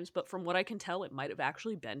multiple times, but from what I can tell, it might have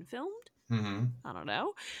actually been filmed. Mm-hmm. I don't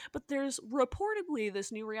know. But there's reportedly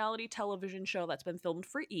this new reality television show that's been filmed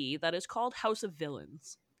for E that is called House of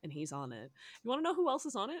Villains, and he's on it. You want to know who else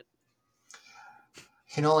is on it?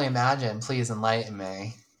 Can only imagine. Please enlighten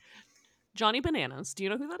me. Johnny Bananas. Do you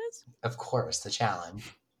know who that is? Of course, the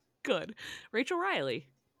challenge. Good. Rachel Riley.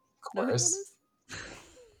 Of Know who that course. is?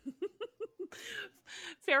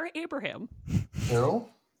 Farrah Abraham. Who?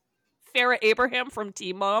 Farrah Abraham from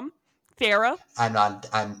Teen Mom. Farrah. I'm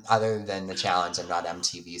other than the challenge, I'm not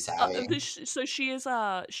MTV savvy. So she is.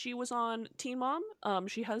 She was on Teen Mom.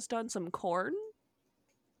 She has done some corn.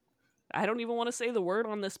 I don't even want to say the word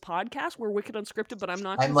on this podcast. We're wicked unscripted, but I'm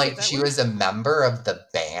not going I'm to say like, that she word. was a member of the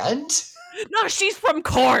band? No, she's from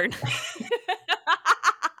Corn.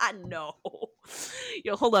 No.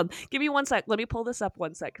 Yo, hold on. Give me 1 sec. Let me pull this up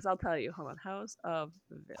 1 sec, because I'll tell you. Hold on. House of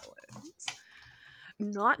Villains.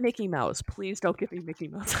 Not Mickey Mouse. Please don't give me Mickey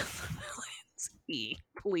Mouse as the villains. E.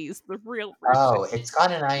 Please, the real version. Oh, it's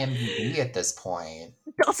got an IMDb at this point.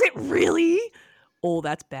 Does it really? Oh,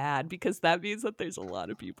 that's bad, because that means that there's a lot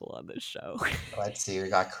of people on this show. Let's see. We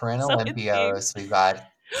got Corinne So it's game. Olympios. We got.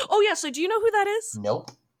 Oh, yeah. So do you know who that is?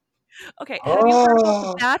 Nope. Okay. Have you heard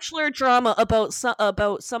about the Bachelor drama about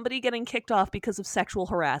somebody getting kicked off because of sexual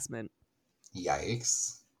harassment?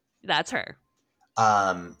 Yikes. That's her.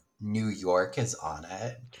 New York is on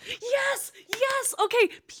it. Yes, yes. Okay,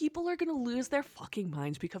 people are gonna lose their fucking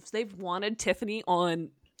minds because they've wanted Tiffany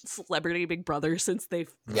on Celebrity Big Brother since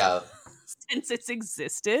since it's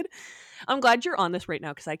existed. I'm glad you're on this right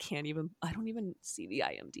now because I don't even see the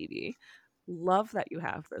IMDb. Love that you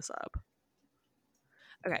have this up.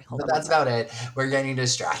 Okay, hold But on. that's about it. We're getting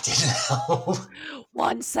distracted now.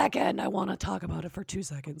 1 second. I want to talk about it for 2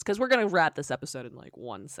 seconds because we're going to wrap this episode in like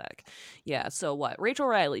 1 sec. Yeah, so what? Rachel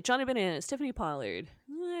Riley, Johnny Bananas, Tiffany Pollard.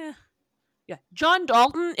 Yeah. John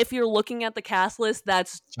Dalton, if you're looking at the cast list,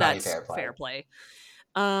 that's fair play.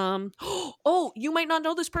 Oh, you might not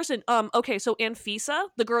know this person. Okay, so Anfisa,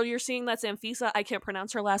 the girl you're seeing that's Anfisa, I can't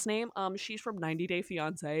pronounce her last name. She's from 90 Day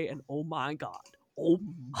Fiancé, and oh my god.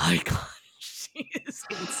 She is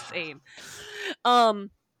insane.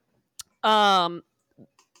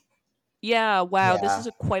 Yeah, wow, Yeah. this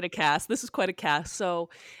is quite a cast. So,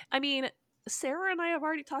 I mean, Sarah and I have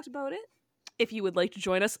already talked about it. If you would like to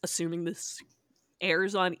join us, assuming this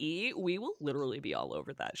airs on E, we will literally be all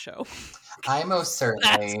over that show. I most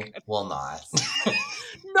certainly will not.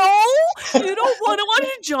 No? You don't want to watch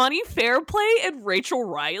Johnny Fairplay and Rachel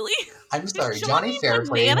Riley? I'm sorry, Johnny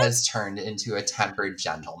Fairplay has turned into a tempered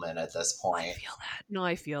gentleman at this point. I feel that. No,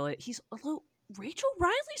 I feel it. Rachel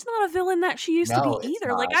Riley's not a villain that she used to be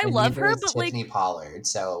either. Like, I love her, but Tiffany Pollard,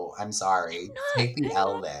 so I'm sorry. Take the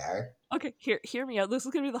L there. Okay, hear me out. This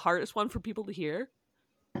is gonna be the hardest one for people to hear.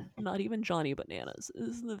 Not even Johnny Bananas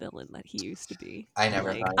is the villain that he used to be. I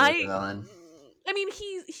never thought he was a villain. I mean,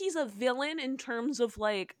 he's a villain in terms of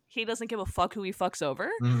like he doesn't give a fuck who he fucks over.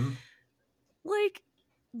 Mm-hmm. Like,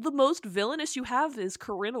 the most villainous you have is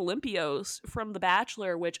Corinne Olympios from The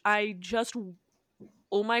Bachelor, which I just,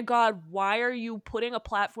 oh my god, why are you putting a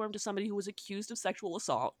platform to somebody who was accused of sexual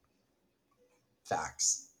assault?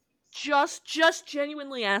 Facts. Just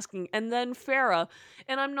genuinely asking. And then Farrah,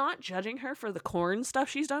 and I'm not judging her for the corn stuff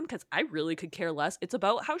she's done, because I really could care less. It's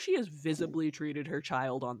about how she has visibly treated her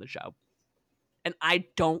child on the show. And I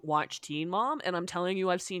don't watch Teen Mom, and I'm telling you,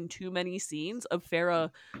 I've seen too many scenes of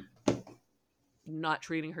Farrah not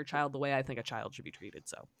treating her child the way I think a child should be treated.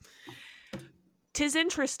 So 'Tis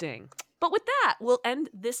interesting. But with that, we'll end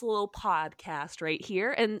this little podcast right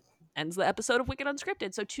here and ends the episode of Wicked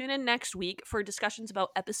Unscripted. So tune in next week for discussions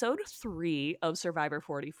about episode 3 of Survivor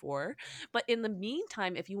 44. But in the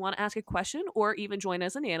meantime, if you want to ask a question or even join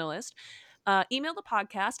as an analyst, email the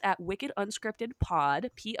podcast at wickedunscriptedpod,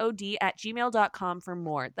 P-O-D, at gmail.com for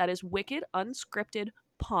more. That is wickedunscriptedpod,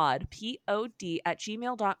 P-O-D, at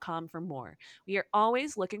gmail.com for more. We are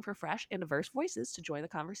always looking for fresh and diverse voices to join the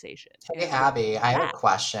conversation. Hey, And with Abby, I have a that,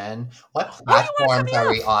 question. What oh, you want to cut platforms are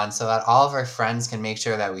me we off? on so that all of our friends can make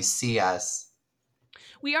sure that we see us?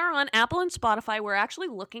 We are on Apple and Spotify. We're actually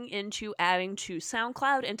looking into adding to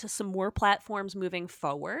SoundCloud and to some more platforms moving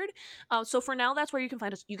forward. So for now, that's where you can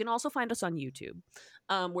find us. You can also find us on YouTube,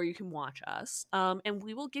 where you can watch us. And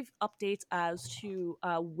we will give updates as to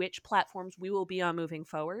which platforms we will be on moving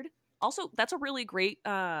forward. Also, that's a really great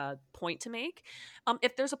point to make.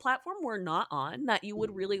 If there's a platform we're not on that you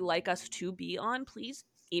would really like us to be on, please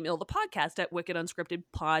email the podcast at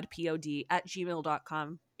wickedunscriptedpod, P-O-D, at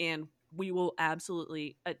gmail.com, and we will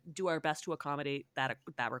absolutely do our best to accommodate that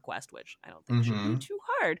request, which I don't think should be Mm-hmm. too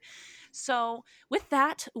hard. So with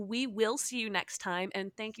that, we will see you next time,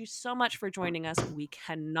 and thank you so much for joining us. We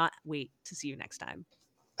cannot wait to see you next time.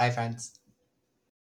 Bye, friends.